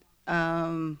not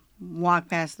walk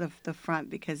past the front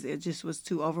because it just was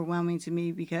too overwhelming to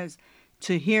me, because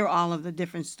to hear all of the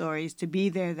different stories, to be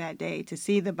there that day, to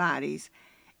see the bodies,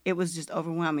 it was just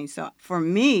overwhelming. So for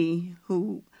me,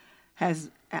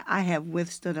 I have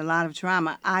withstood a lot of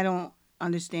trauma, I don't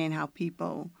understand how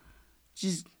people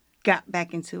just got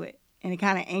back into it. And it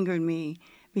kind of angered me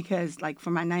because, like,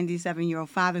 for my 97-year-old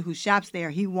father who shops there,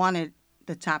 he wanted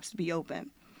the tops to be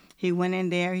open. He went in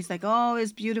there. He's like, oh,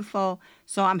 it's beautiful.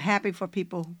 So I'm happy for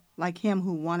people like him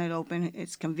who want it open.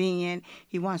 It's convenient.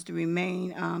 He wants to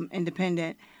remain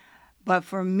independent. But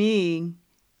for me,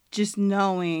 just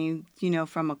knowing,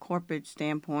 from a corporate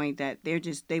standpoint that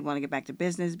they want to get back to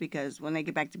business, because when they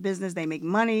get back to business, they make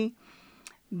money.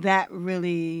 That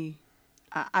really,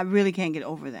 I really can't get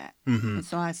over that. Mm-hmm. And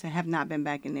so I have not been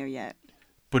back in there yet.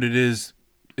 But it's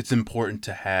important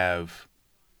to have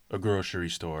a grocery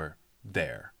store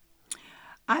there.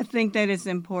 I think that it's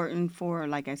important for,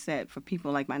 like I said, for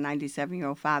people like my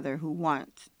 97-year-old father who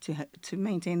want to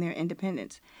maintain their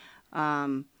independence.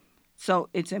 So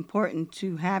it's important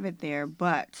to have it there,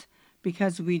 but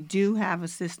because we do have a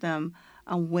system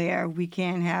where we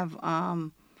can have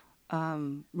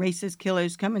racist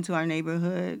killers come into our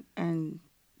neighborhood and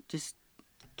just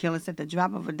kill us at the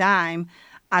drop of a dime,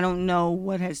 I don't know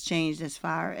what has changed as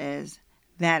far as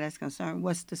that is concerned.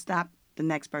 What's to stop the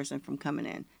next person from coming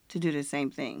in to do the same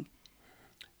thing?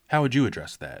 How would you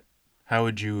address that? How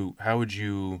would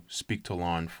you speak to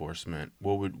law enforcement?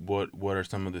 What are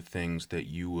some of the things that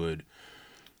you would,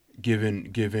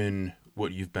 given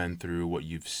what you've been through, what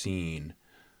you've seen,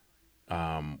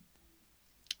 what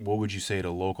would you say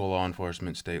to local law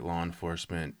enforcement, state law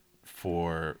enforcement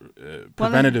for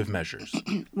preventative measures?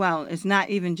 Well, it's not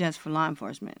even just for law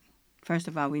enforcement. First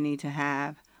of all, we need to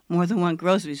have more than one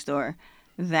grocery store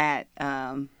that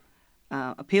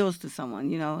appeals to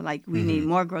someone. Like we need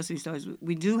more grocery stores.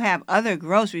 We do have other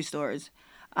grocery stores,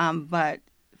 but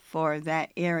for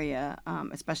that area,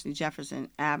 especially Jefferson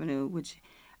Avenue, which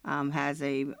has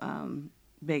a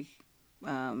big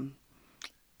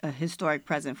a historic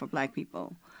presence for Black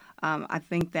people, I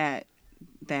think that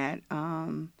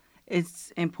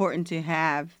it's important to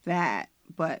have that,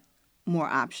 but more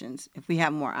options. If we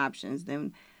have more options,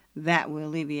 then that will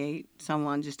alleviate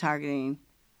someone just targeting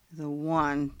the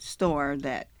one store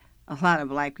that a lot of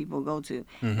Black people go to.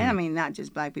 And I mean, not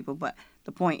just Black people, but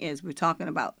the point is we're talking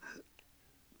about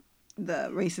the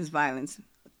racist violence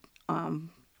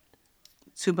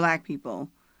to Black people.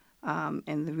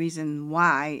 And the reason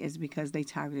why is because they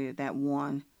targeted that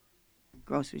one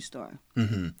grocery store.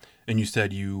 Mm-hmm. And you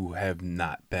said you have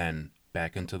not been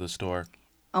back into the store?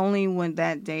 Only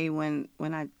that day when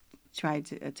I tried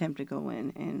to attempt to go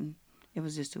in, and it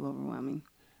was just too overwhelming.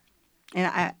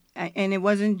 And and it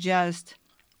wasn't just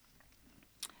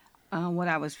what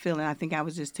I was feeling. I think I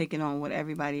was just taking on what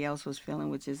everybody else was feeling,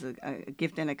 which is a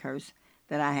gift and a curse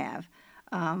that I have.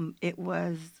 It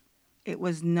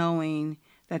was knowing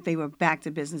that they were back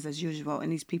to business as usual,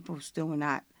 and these people still were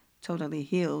not totally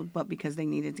healed, but because they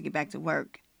needed to get back to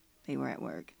work, they were at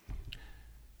work.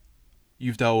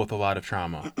 You've dealt with a lot of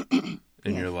trauma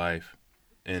in your life,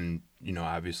 and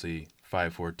obviously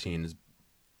 514 has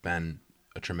been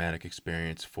a traumatic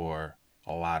experience for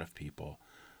a lot of people.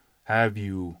 How have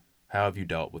you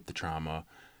dealt with the trauma?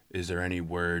 Is there any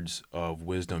words of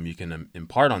wisdom you can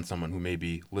impart on someone who may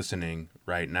be listening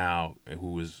right now,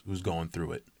 who's going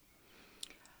through it?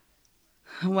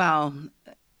 Well,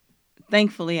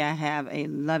 thankfully, I have a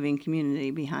loving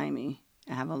community behind me.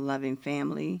 I have a loving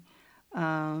family,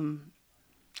 and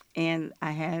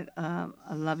I had a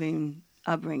loving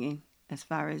upbringing as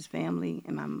far as family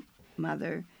and my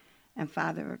mother and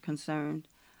father are concerned.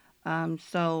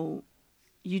 So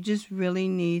you just really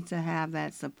need to have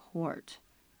that support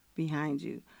behind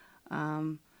you.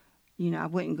 I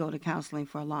wouldn't go to counseling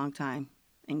for a long time,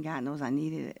 and God knows I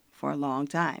needed it for a long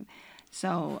time.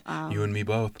 So you and me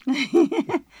both.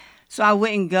 So I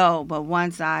wouldn't go, but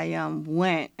once I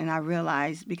went and I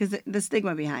realized, because the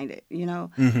stigma behind it,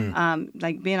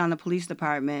 like being on the police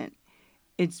department,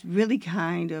 it's really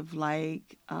kind of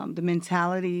like the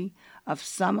mentality of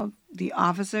some of the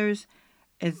officers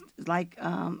is like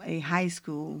a high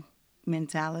school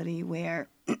mentality where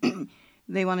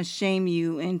they want to shame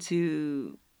you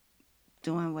into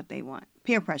doing what they want.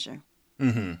 Peer pressure.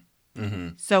 Mm-hmm. Mm-hmm.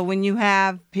 So when you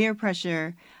have peer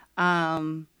pressure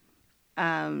as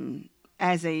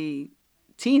a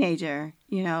teenager,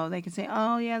 they can say,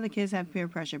 oh, yeah, the kids have peer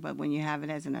pressure. But when you have it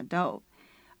as an adult,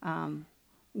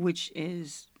 which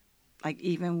is like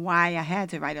even why I had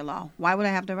to write a law. Why would I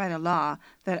have to write a law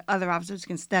that other officers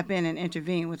can step in and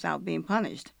intervene without being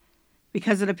punished?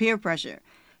 Because of the peer pressure.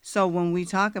 So when we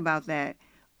talk about that,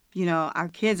 our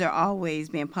kids are always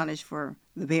being punished for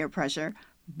the peer pressure.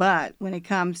 But when it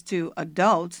comes to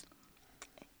adults,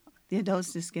 the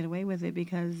adults just get away with it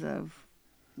because of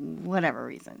whatever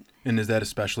reason. And is that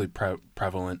especially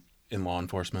prevalent in law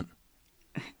enforcement?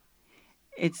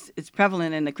 It's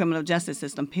prevalent in the criminal justice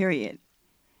system, period.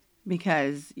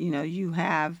 Because, you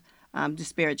have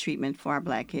disparate treatment for our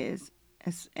black kids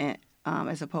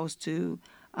as opposed to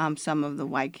some of the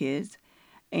white kids.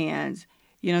 And,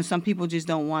 some people just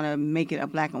don't want to make it a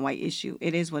black and white issue.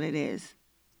 It is what it is.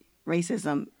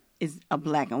 Racism is a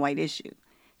black and white issue.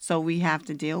 So we have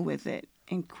to deal with it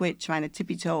and quit trying to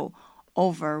tippy-toe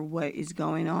over what is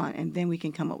going on, and then we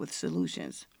can come up with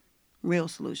solutions, real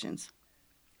solutions.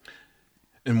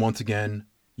 And once again,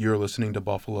 you're listening to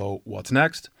Buffalo What's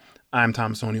Next. I'm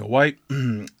Thomas O'Neill White,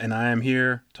 and I am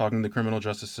here talking the criminal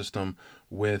justice system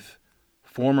with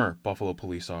former Buffalo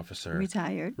police officer.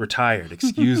 Retired, retired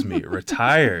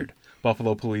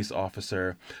Buffalo police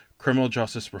officer, criminal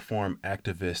justice reform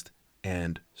activist,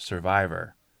 and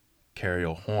survivor,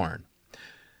 Cariol Horne.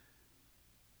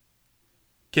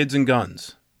 Kids and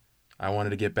guns. I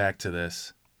wanted to get back to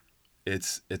this.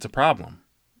 It's a problem.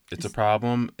 It's a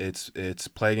problem. It's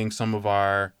plaguing some of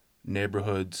our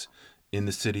neighborhoods in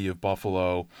the city of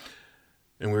Buffalo.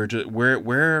 And we're just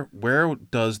where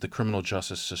does the criminal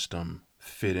justice system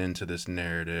fit into this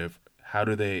narrative? How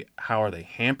are they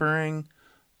hampering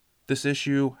this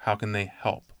issue? How can they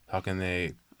help? How can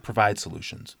they provide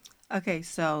solutions? Okay,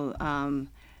 so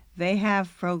they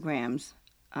have programs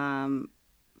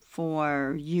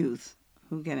for youth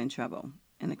who get in trouble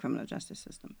in the criminal justice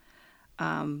system.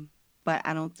 But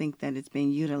I don't think that it's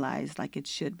being utilized like it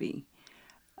should be.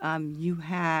 You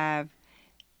have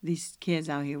these kids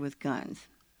out here with guns,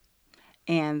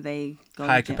 and they go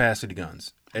high-capacity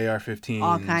guns, AR-15s.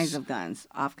 All kinds of guns,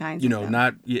 of guns.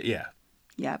 Yeah.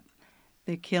 Yep.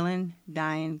 They're killing,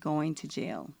 dying, going to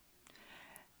jail.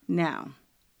 Now,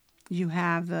 you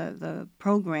have the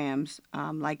programs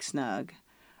like SNUG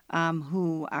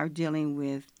who are dealing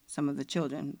with some of the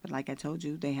children. But like I told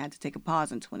you, they had to take a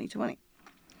pause in 2020.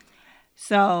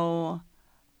 So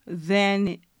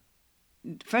then,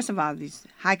 first of all, these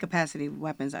high-capacity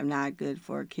weapons are not good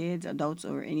for kids, adults,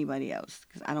 or anybody else,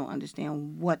 because I don't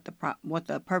understand what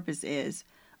the purpose is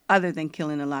other than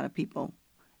killing a lot of people,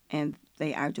 and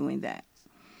they are doing that.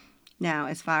 Now,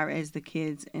 as far as the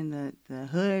kids in the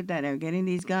hood that are getting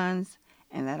these guns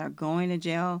and that are going to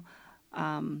jail,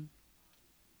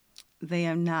 they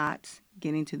are not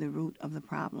getting to the root of the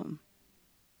problem.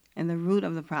 And the root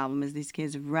of the problem is these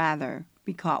kids rather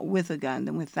be caught with a gun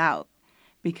than without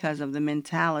because of the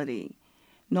mentality.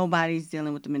 Nobody's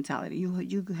dealing with the mentality.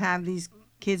 You have these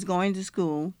kids going to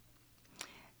school.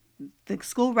 The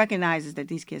school recognizes that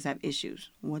these kids have issues.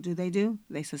 What do?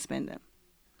 They suspend them.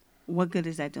 What good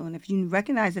is that doing? If you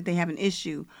recognize that they have an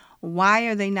issue, why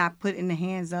are they not put in the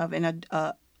hands of an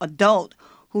adult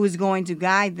who is going to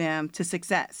guide them to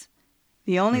success?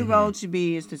 The only road should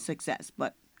be is to success,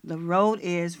 but the road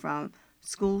is from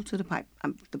school to the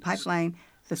pipeline,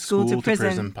 the school to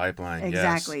prison pipeline.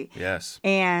 Exactly. Yes.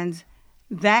 And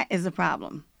that is a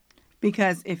problem,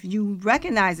 because if you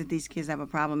recognize that these kids have a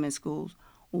problem in schools,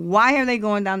 why are they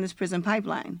going down this prison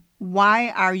pipeline? Why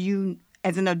are you,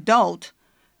 as an adult,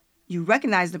 you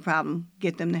recognize the problem,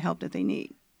 get them the help that they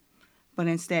need, but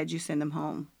instead you send them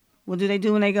home. What do they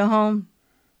do when they go home?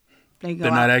 They're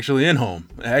not actually in home,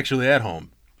 actually at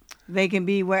home. They can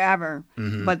be wherever,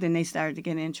 but then they start to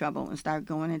get in trouble and start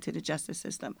going into the justice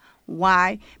system.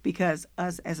 Why? Because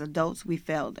us as adults, we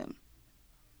failed them.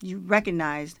 You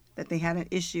recognized that they had an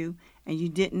issue and you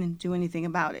didn't do anything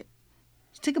about it.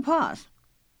 You took a pause.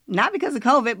 Not because of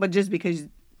COVID, but just because,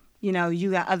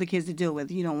 you got other kids to deal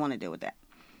with. You don't want to deal with that.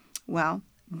 Well,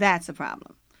 that's a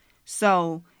problem.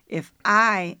 So if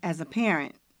I, as a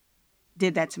parent,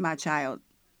 did that to my child,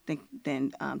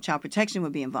 then child protection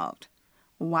would be involved.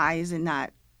 Why is it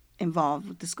not involved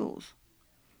with the schools?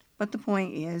 But the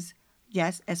point is,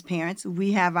 yes, as parents,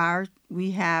 we have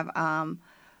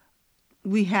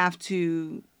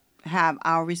to have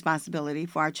our responsibility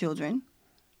for our children.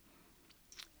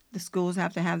 The schools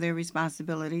have to have their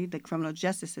responsibility. The criminal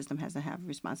justice system has to have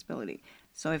responsibility.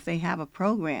 So if they have a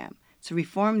program to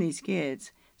reform these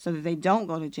kids so that they don't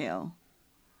go to jail,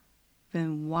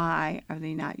 then why are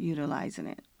they not utilizing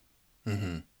it?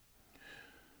 Mm-hmm.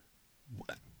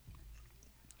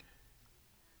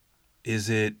 Is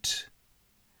it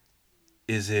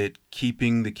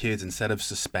keeping the kids, instead of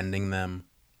suspending them,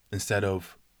 instead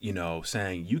of,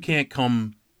 saying you can't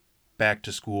come back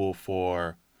to school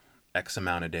for X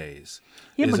amount of days?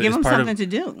 Yeah, but give them something to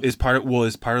do. Is part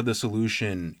of the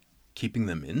solution keeping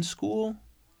them in school,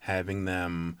 having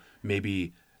them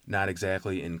maybe not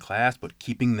exactly in class, but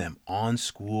keeping them on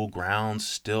school grounds,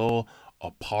 still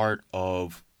a part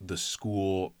of the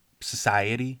school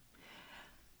society?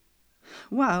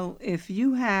 Well, if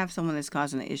you have someone that's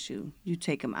causing an issue, you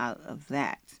take them out of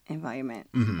that environment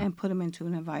and put them into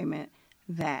an environment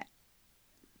that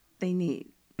they need.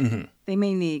 Mm-hmm. They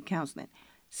may need counseling.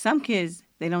 some kids,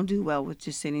 they don't do well with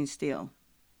just sitting still.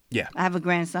 Yeah. I have a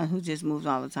grandson who just moves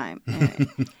all the time.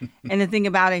 And the thing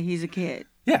about it, he's a kid.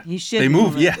 Yeah. He should They be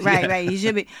move, moving. yeah. Right, yeah. right. He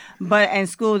should be. But in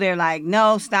school, they're like,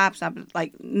 no, stop.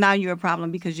 Like, now you're a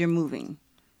problem because you're moving.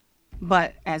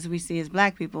 But as we see as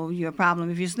black people, you're a problem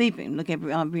if you're sleeping. Look at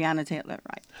Breonna Taylor,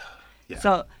 right? Yeah.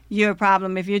 So you're a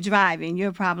problem if you're driving. You're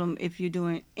a problem if you're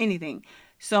doing anything.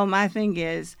 So my thing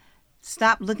is,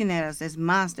 stop looking at us as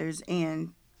monsters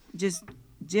and just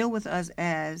deal with us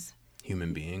as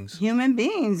Human beings. Human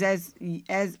beings. As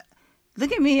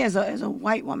look at me as a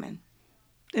white woman.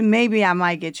 Then maybe I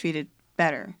might get treated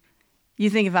better.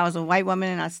 You think if I was a white woman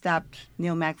and I stopped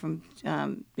Neil Mack from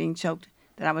being choked,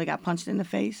 that I would have got punched in the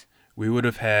face? We would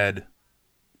have had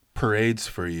parades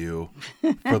for you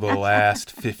for the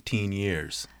last 15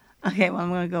 years. Okay, well, I'm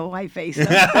going to go white face.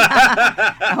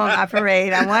 I want my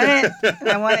parade. I want it. And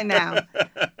I want it now.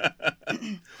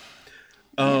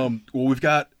 Well, we've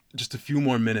got just a few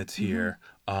more minutes here.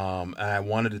 And I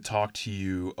wanted to talk to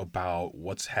you about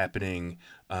what's happening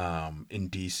in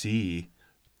D.C.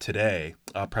 today.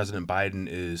 President Biden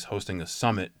is hosting a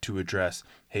summit to address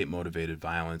hate-motivated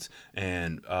violence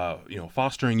and,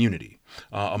 fostering unity.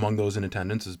 Among those in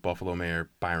attendance is Buffalo Mayor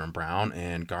Byron Brown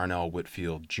and Garnell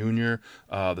Whitfield Jr.,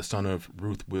 the son of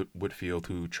Ruth Whitfield,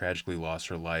 who tragically lost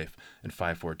her life in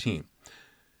 5/14.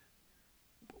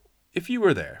 If you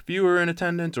were there, if you were in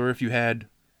attendance, or if you had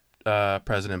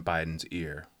President Biden's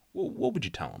ear, what would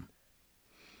you tell him?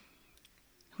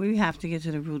 We have to get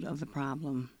to the root of the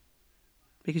problem,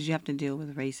 because you have to deal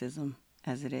with racism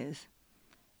as it is.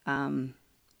 I'm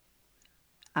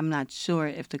not sure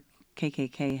if the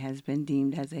KKK has been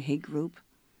deemed as a hate group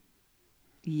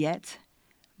yet,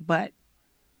 but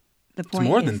the point it's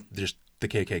more is, than just the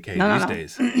KKK these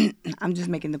days. I'm just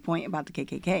making the point about the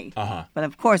KKK. Uh-huh. But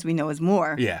of course, we know it's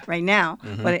more right now.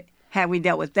 Mm-hmm. But had we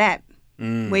dealt with that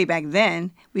way back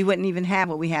then, we wouldn't even have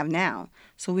what we have now.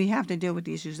 So we have to deal with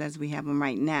the issues as we have them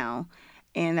right now.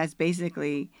 And that's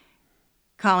basically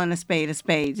calling a spade,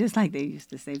 just like they used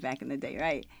to say back in the day,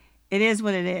 right? It is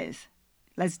what it is.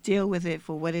 Let's deal with it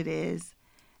for what it is.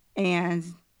 And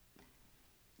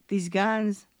these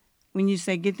guns, when you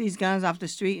say get these guns off the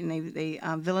street and they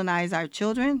villainize our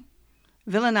children,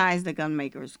 villainize the gun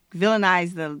makers,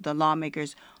 villainize the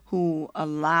lawmakers who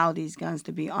allow these guns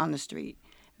to be on the street,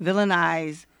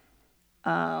 villainize,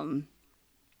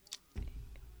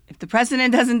 if the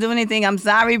president doesn't do anything, I'm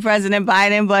sorry, President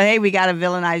Biden, but hey, we got to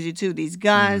villainize you too. These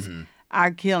guns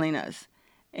are killing us.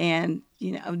 And,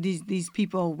 these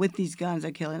people with these guns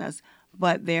are killing us,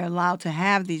 but they're allowed to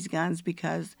have these guns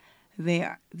because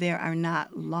there are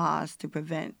not laws to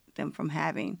prevent them from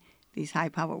having these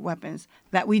high-powered weapons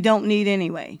that we don't need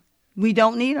anyway. We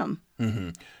don't need them. Mm-hmm.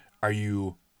 Are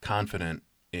you confident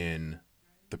in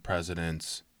the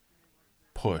president's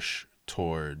push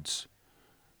towards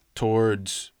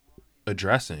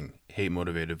addressing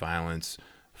hate-motivated violence,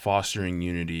 fostering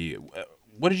unity?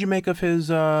 What did you make of his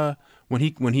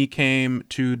when he came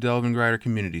to Delavan Grider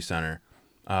Community Center?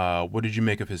 What did you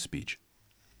make of his speech?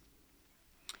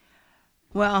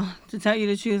 Well, to tell you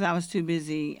the truth, I was too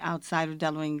busy outside of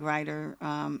Delavan Grider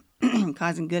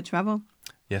causing good trouble.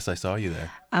 Yes, I saw you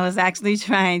there. I was actually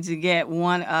trying to get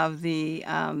one of the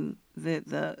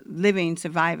living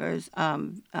survivors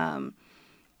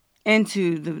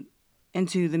into the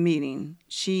meeting.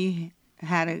 She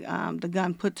had the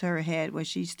gun put to her head, where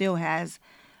she still has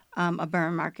a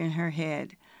burn mark in her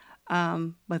head.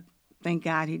 But thank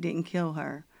God he didn't kill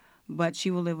her. But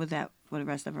she will live with that for the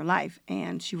rest of her life,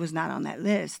 and she was not on that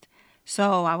list.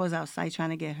 So I was outside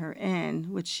trying to get her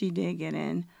in, which she did get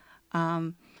in.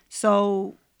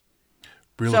 Real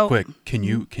quick, can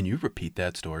you repeat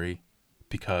that story?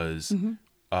 Because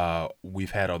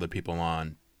we've had other people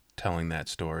on telling that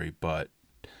story, but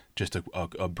just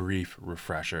a brief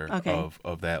refresher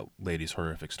of that lady's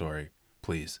horrific story,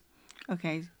 please.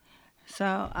 Okay.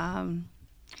 So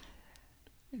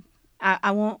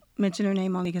I won't mention her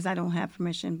name only because I don't have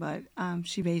permission, but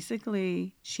she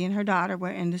and her daughter were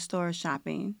in the store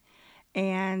shopping,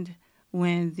 and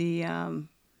when the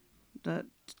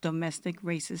domestic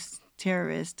racist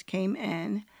terrorist came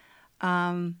in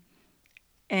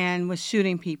and was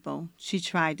shooting people, she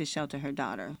tried to shelter her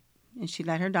daughter, and she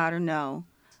let her daughter know,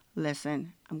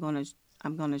 listen, I'm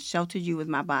gonna shelter you with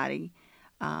my body.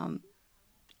 I'm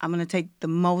gonna take the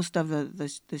most of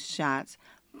the shots,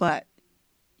 but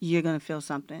you're gonna feel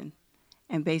something.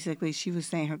 And basically, she was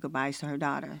saying her goodbyes to her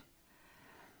daughter.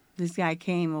 This guy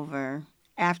came over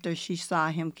after she saw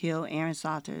him kill Aaron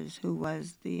Salters, who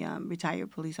was the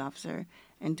retired police officer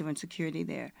and doing security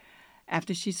there.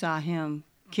 After she saw him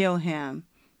kill him,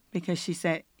 because she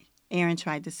said Aaron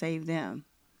tried to save them.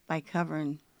 like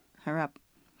covering her up.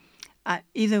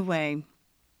 Either way,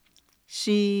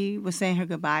 she was saying her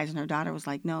goodbyes, and her daughter was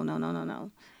like, no, no, no, no,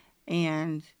 no.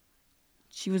 And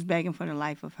she was begging for the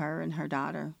life of her and her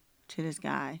daughter to this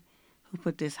guy who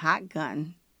put this hot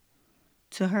gun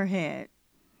to her head.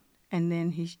 And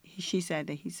then she said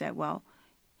that he said, well,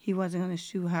 he wasn't going to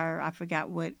shoot her. I forgot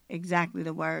what exactly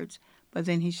the words, but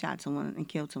then he shot someone and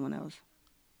killed someone else.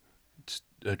 It's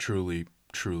a truly,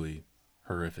 truly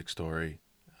horrific story.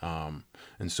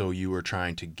 And so you were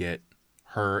trying to get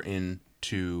her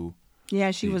into...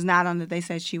 Yeah, she was not on the... They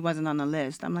said she wasn't on the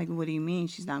list. I'm like, what do you mean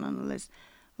she's not on the list?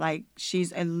 Like,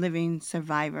 she's a living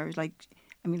survivor.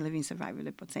 Living survivor,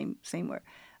 same word.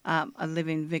 A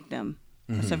living victim,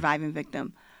 a surviving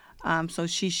victim. So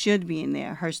she should be in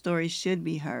there. Her story should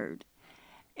be heard.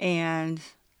 And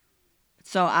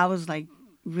so I was like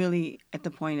really at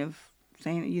the point of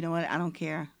saying, you know what, I don't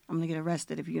care. I'm going to get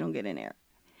arrested if you don't get in there.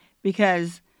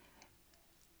 Because,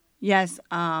 yes,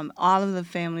 all of the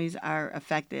families are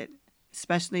affected,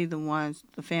 especially the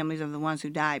families of the ones who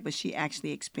died, but she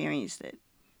actually experienced it.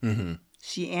 Mm-hmm.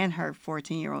 She and her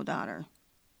 14-year-old daughter.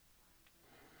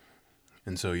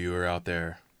 And so you were out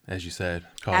there, as you said,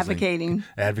 advocating,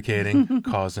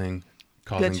 causing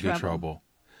good trouble.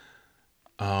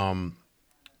 Well,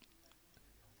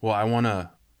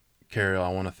 Cariol, I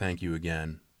want to thank you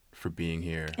again for being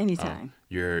here. Anytime.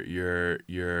 Your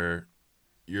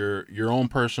own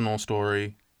personal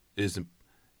story is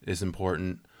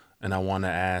important, and I want to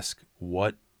ask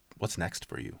what's next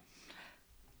for you.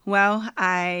 Well,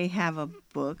 I have a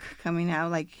book coming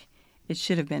out. Like, it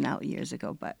should have been out years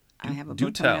ago, but I have a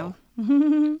book coming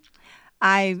out.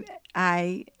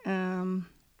 I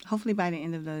hopefully by the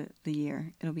end of the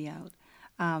year it'll be out.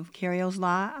 Cariol's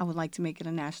law, I would like to make it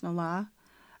a national law,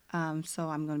 so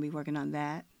I'm going to be working on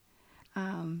that.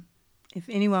 If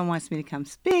anyone wants me to come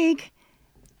speak,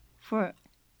 I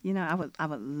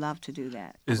would love to do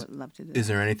that. Is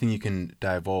there anything you can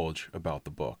divulge about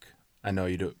the book? I know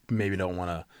you don't want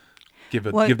to give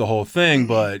the whole thing,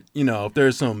 but if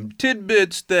there's some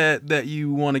tidbits that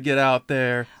you want to get out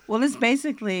there. Well, it's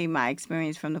basically my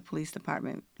experience from the police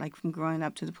department, like from growing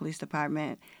up to the police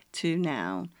department to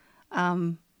now,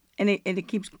 and it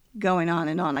keeps going on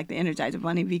and on, like the Energizer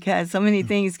Bunny, because so many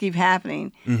things keep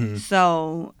happening. Mm-hmm.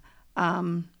 So,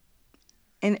 and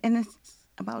it's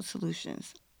about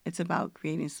solutions. It's about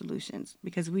creating solutions,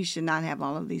 because we should not have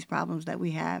all of these problems that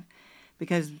we have,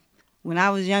 because when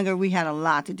I was younger, we had a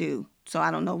lot to do. So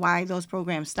I don't know why those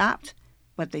programs stopped,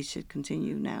 but they should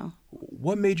continue now.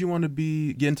 What made you want to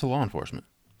get into law enforcement?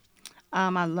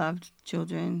 I loved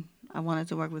children. I wanted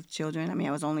to work with children. I mean,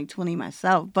 I was only 20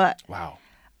 myself, but... Wow.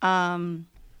 And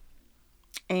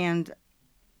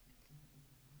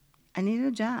I needed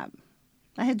a job.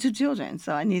 I had 2 children,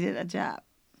 so I needed a job.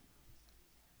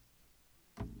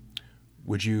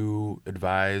 Would you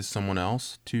advise someone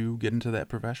else to get into that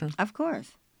profession? Of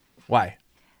course. Why?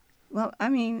 Well, I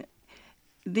mean,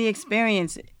 the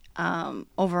experience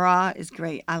overall is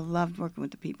great. I loved working with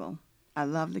the people. I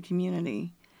love the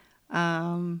community.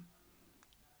 And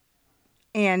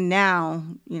now,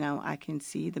 I can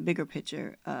see the bigger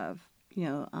picture of,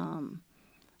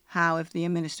 how if the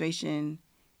administration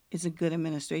is a good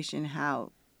administration,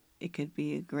 how it could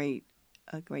be a great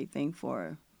thing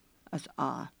for us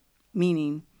all,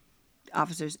 meaning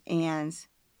officers and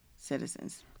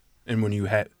citizens. And when you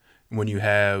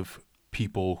have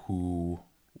people who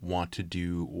want to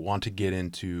get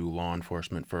into law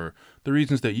enforcement for the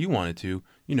reasons that you wanted to,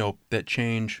 that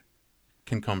change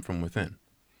can come from within.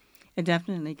 It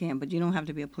definitely can, but you don't have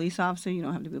to be a police officer. You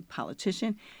don't have to be a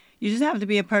politician. You just have to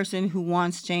be a person who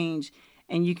wants change,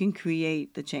 and you can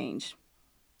create the change.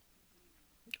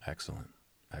 Excellent.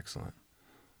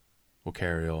 Well,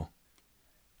 Cariol,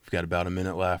 we've got about a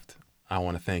minute left. I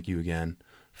want to thank you again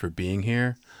for being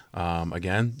here.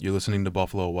 Again, you're listening to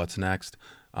Buffalo What's Next.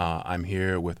 I'm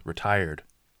here with retired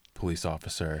police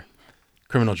officer,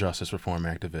 criminal justice reform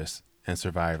activist, and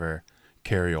survivor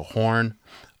Cariol Horne.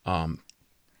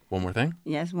 One more thing?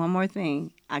 Yes, one more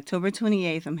thing. October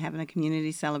 28th, I'm having a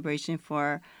community celebration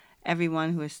for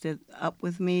everyone who has stood up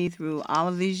with me through all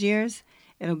of these years.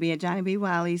 It'll be at Johnny B.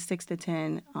 Wiley's 6 to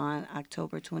 10 on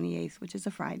October 28th, which is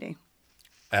a Friday.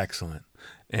 Excellent.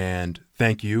 And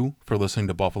thank you for listening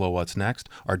to Buffalo What's Next,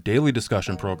 our daily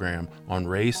discussion program on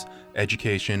race,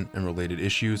 education, and related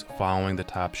issues following the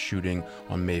top shooting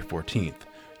on May 14th.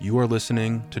 You are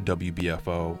listening to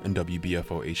WBFO and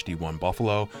WBFO HD1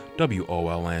 Buffalo,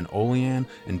 WOLN Olean,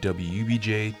 and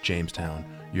WUBJ Jamestown,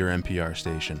 your NPR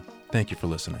station. Thank you for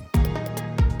listening.